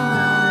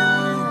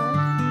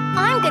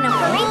 I'm gonna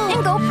hurry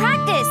and go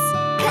practice.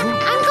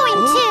 I'm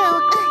going too.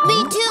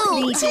 Me too.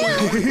 Me too.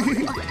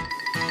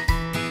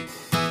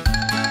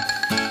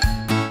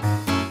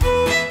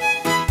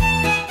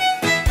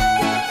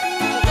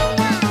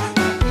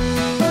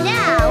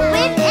 Now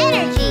with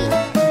energy.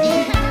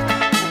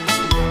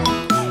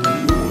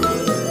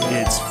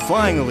 It's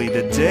finally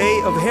the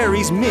day of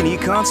Harry's mini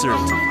concert.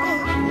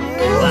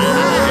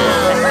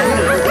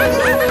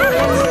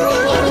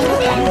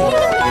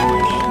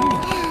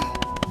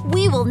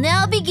 We will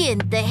now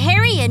begin the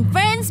Harry and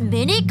Friends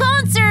mini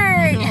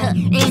concert.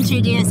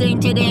 Introducing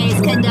today's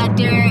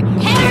conductor,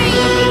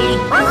 Harry!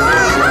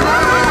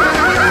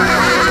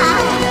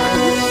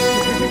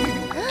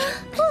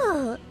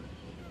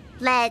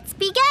 Let's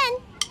begin.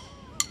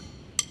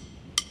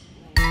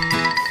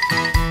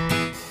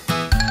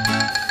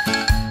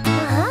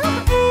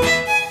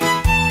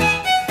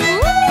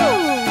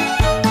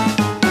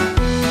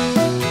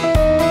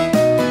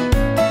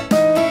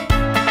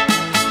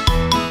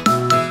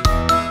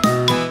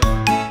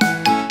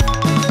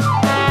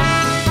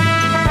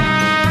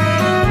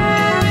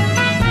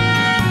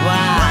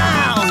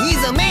 Wow,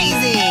 he's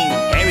amazing!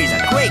 Harry's a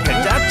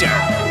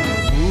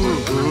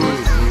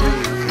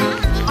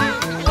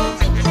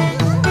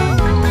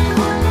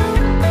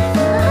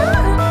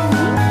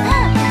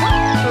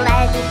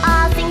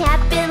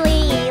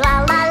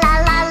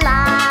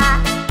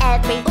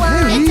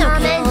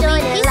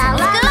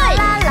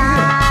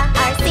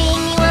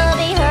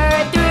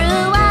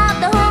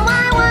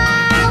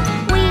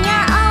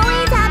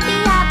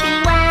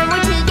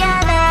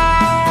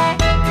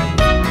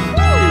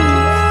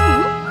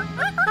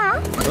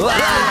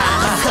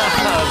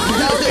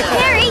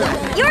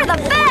You're the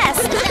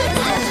best!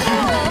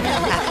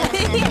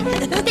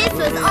 This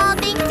was all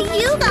thanks to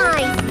you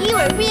guys. You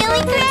were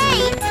really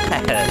great.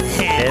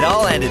 It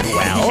all ended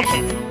well.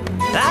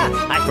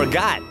 I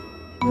forgot.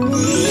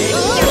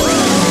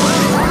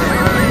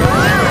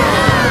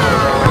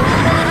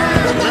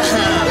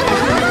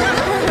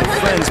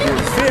 Friends were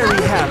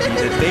very happy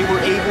that they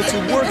were able to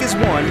work as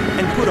one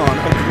and put on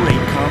a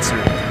great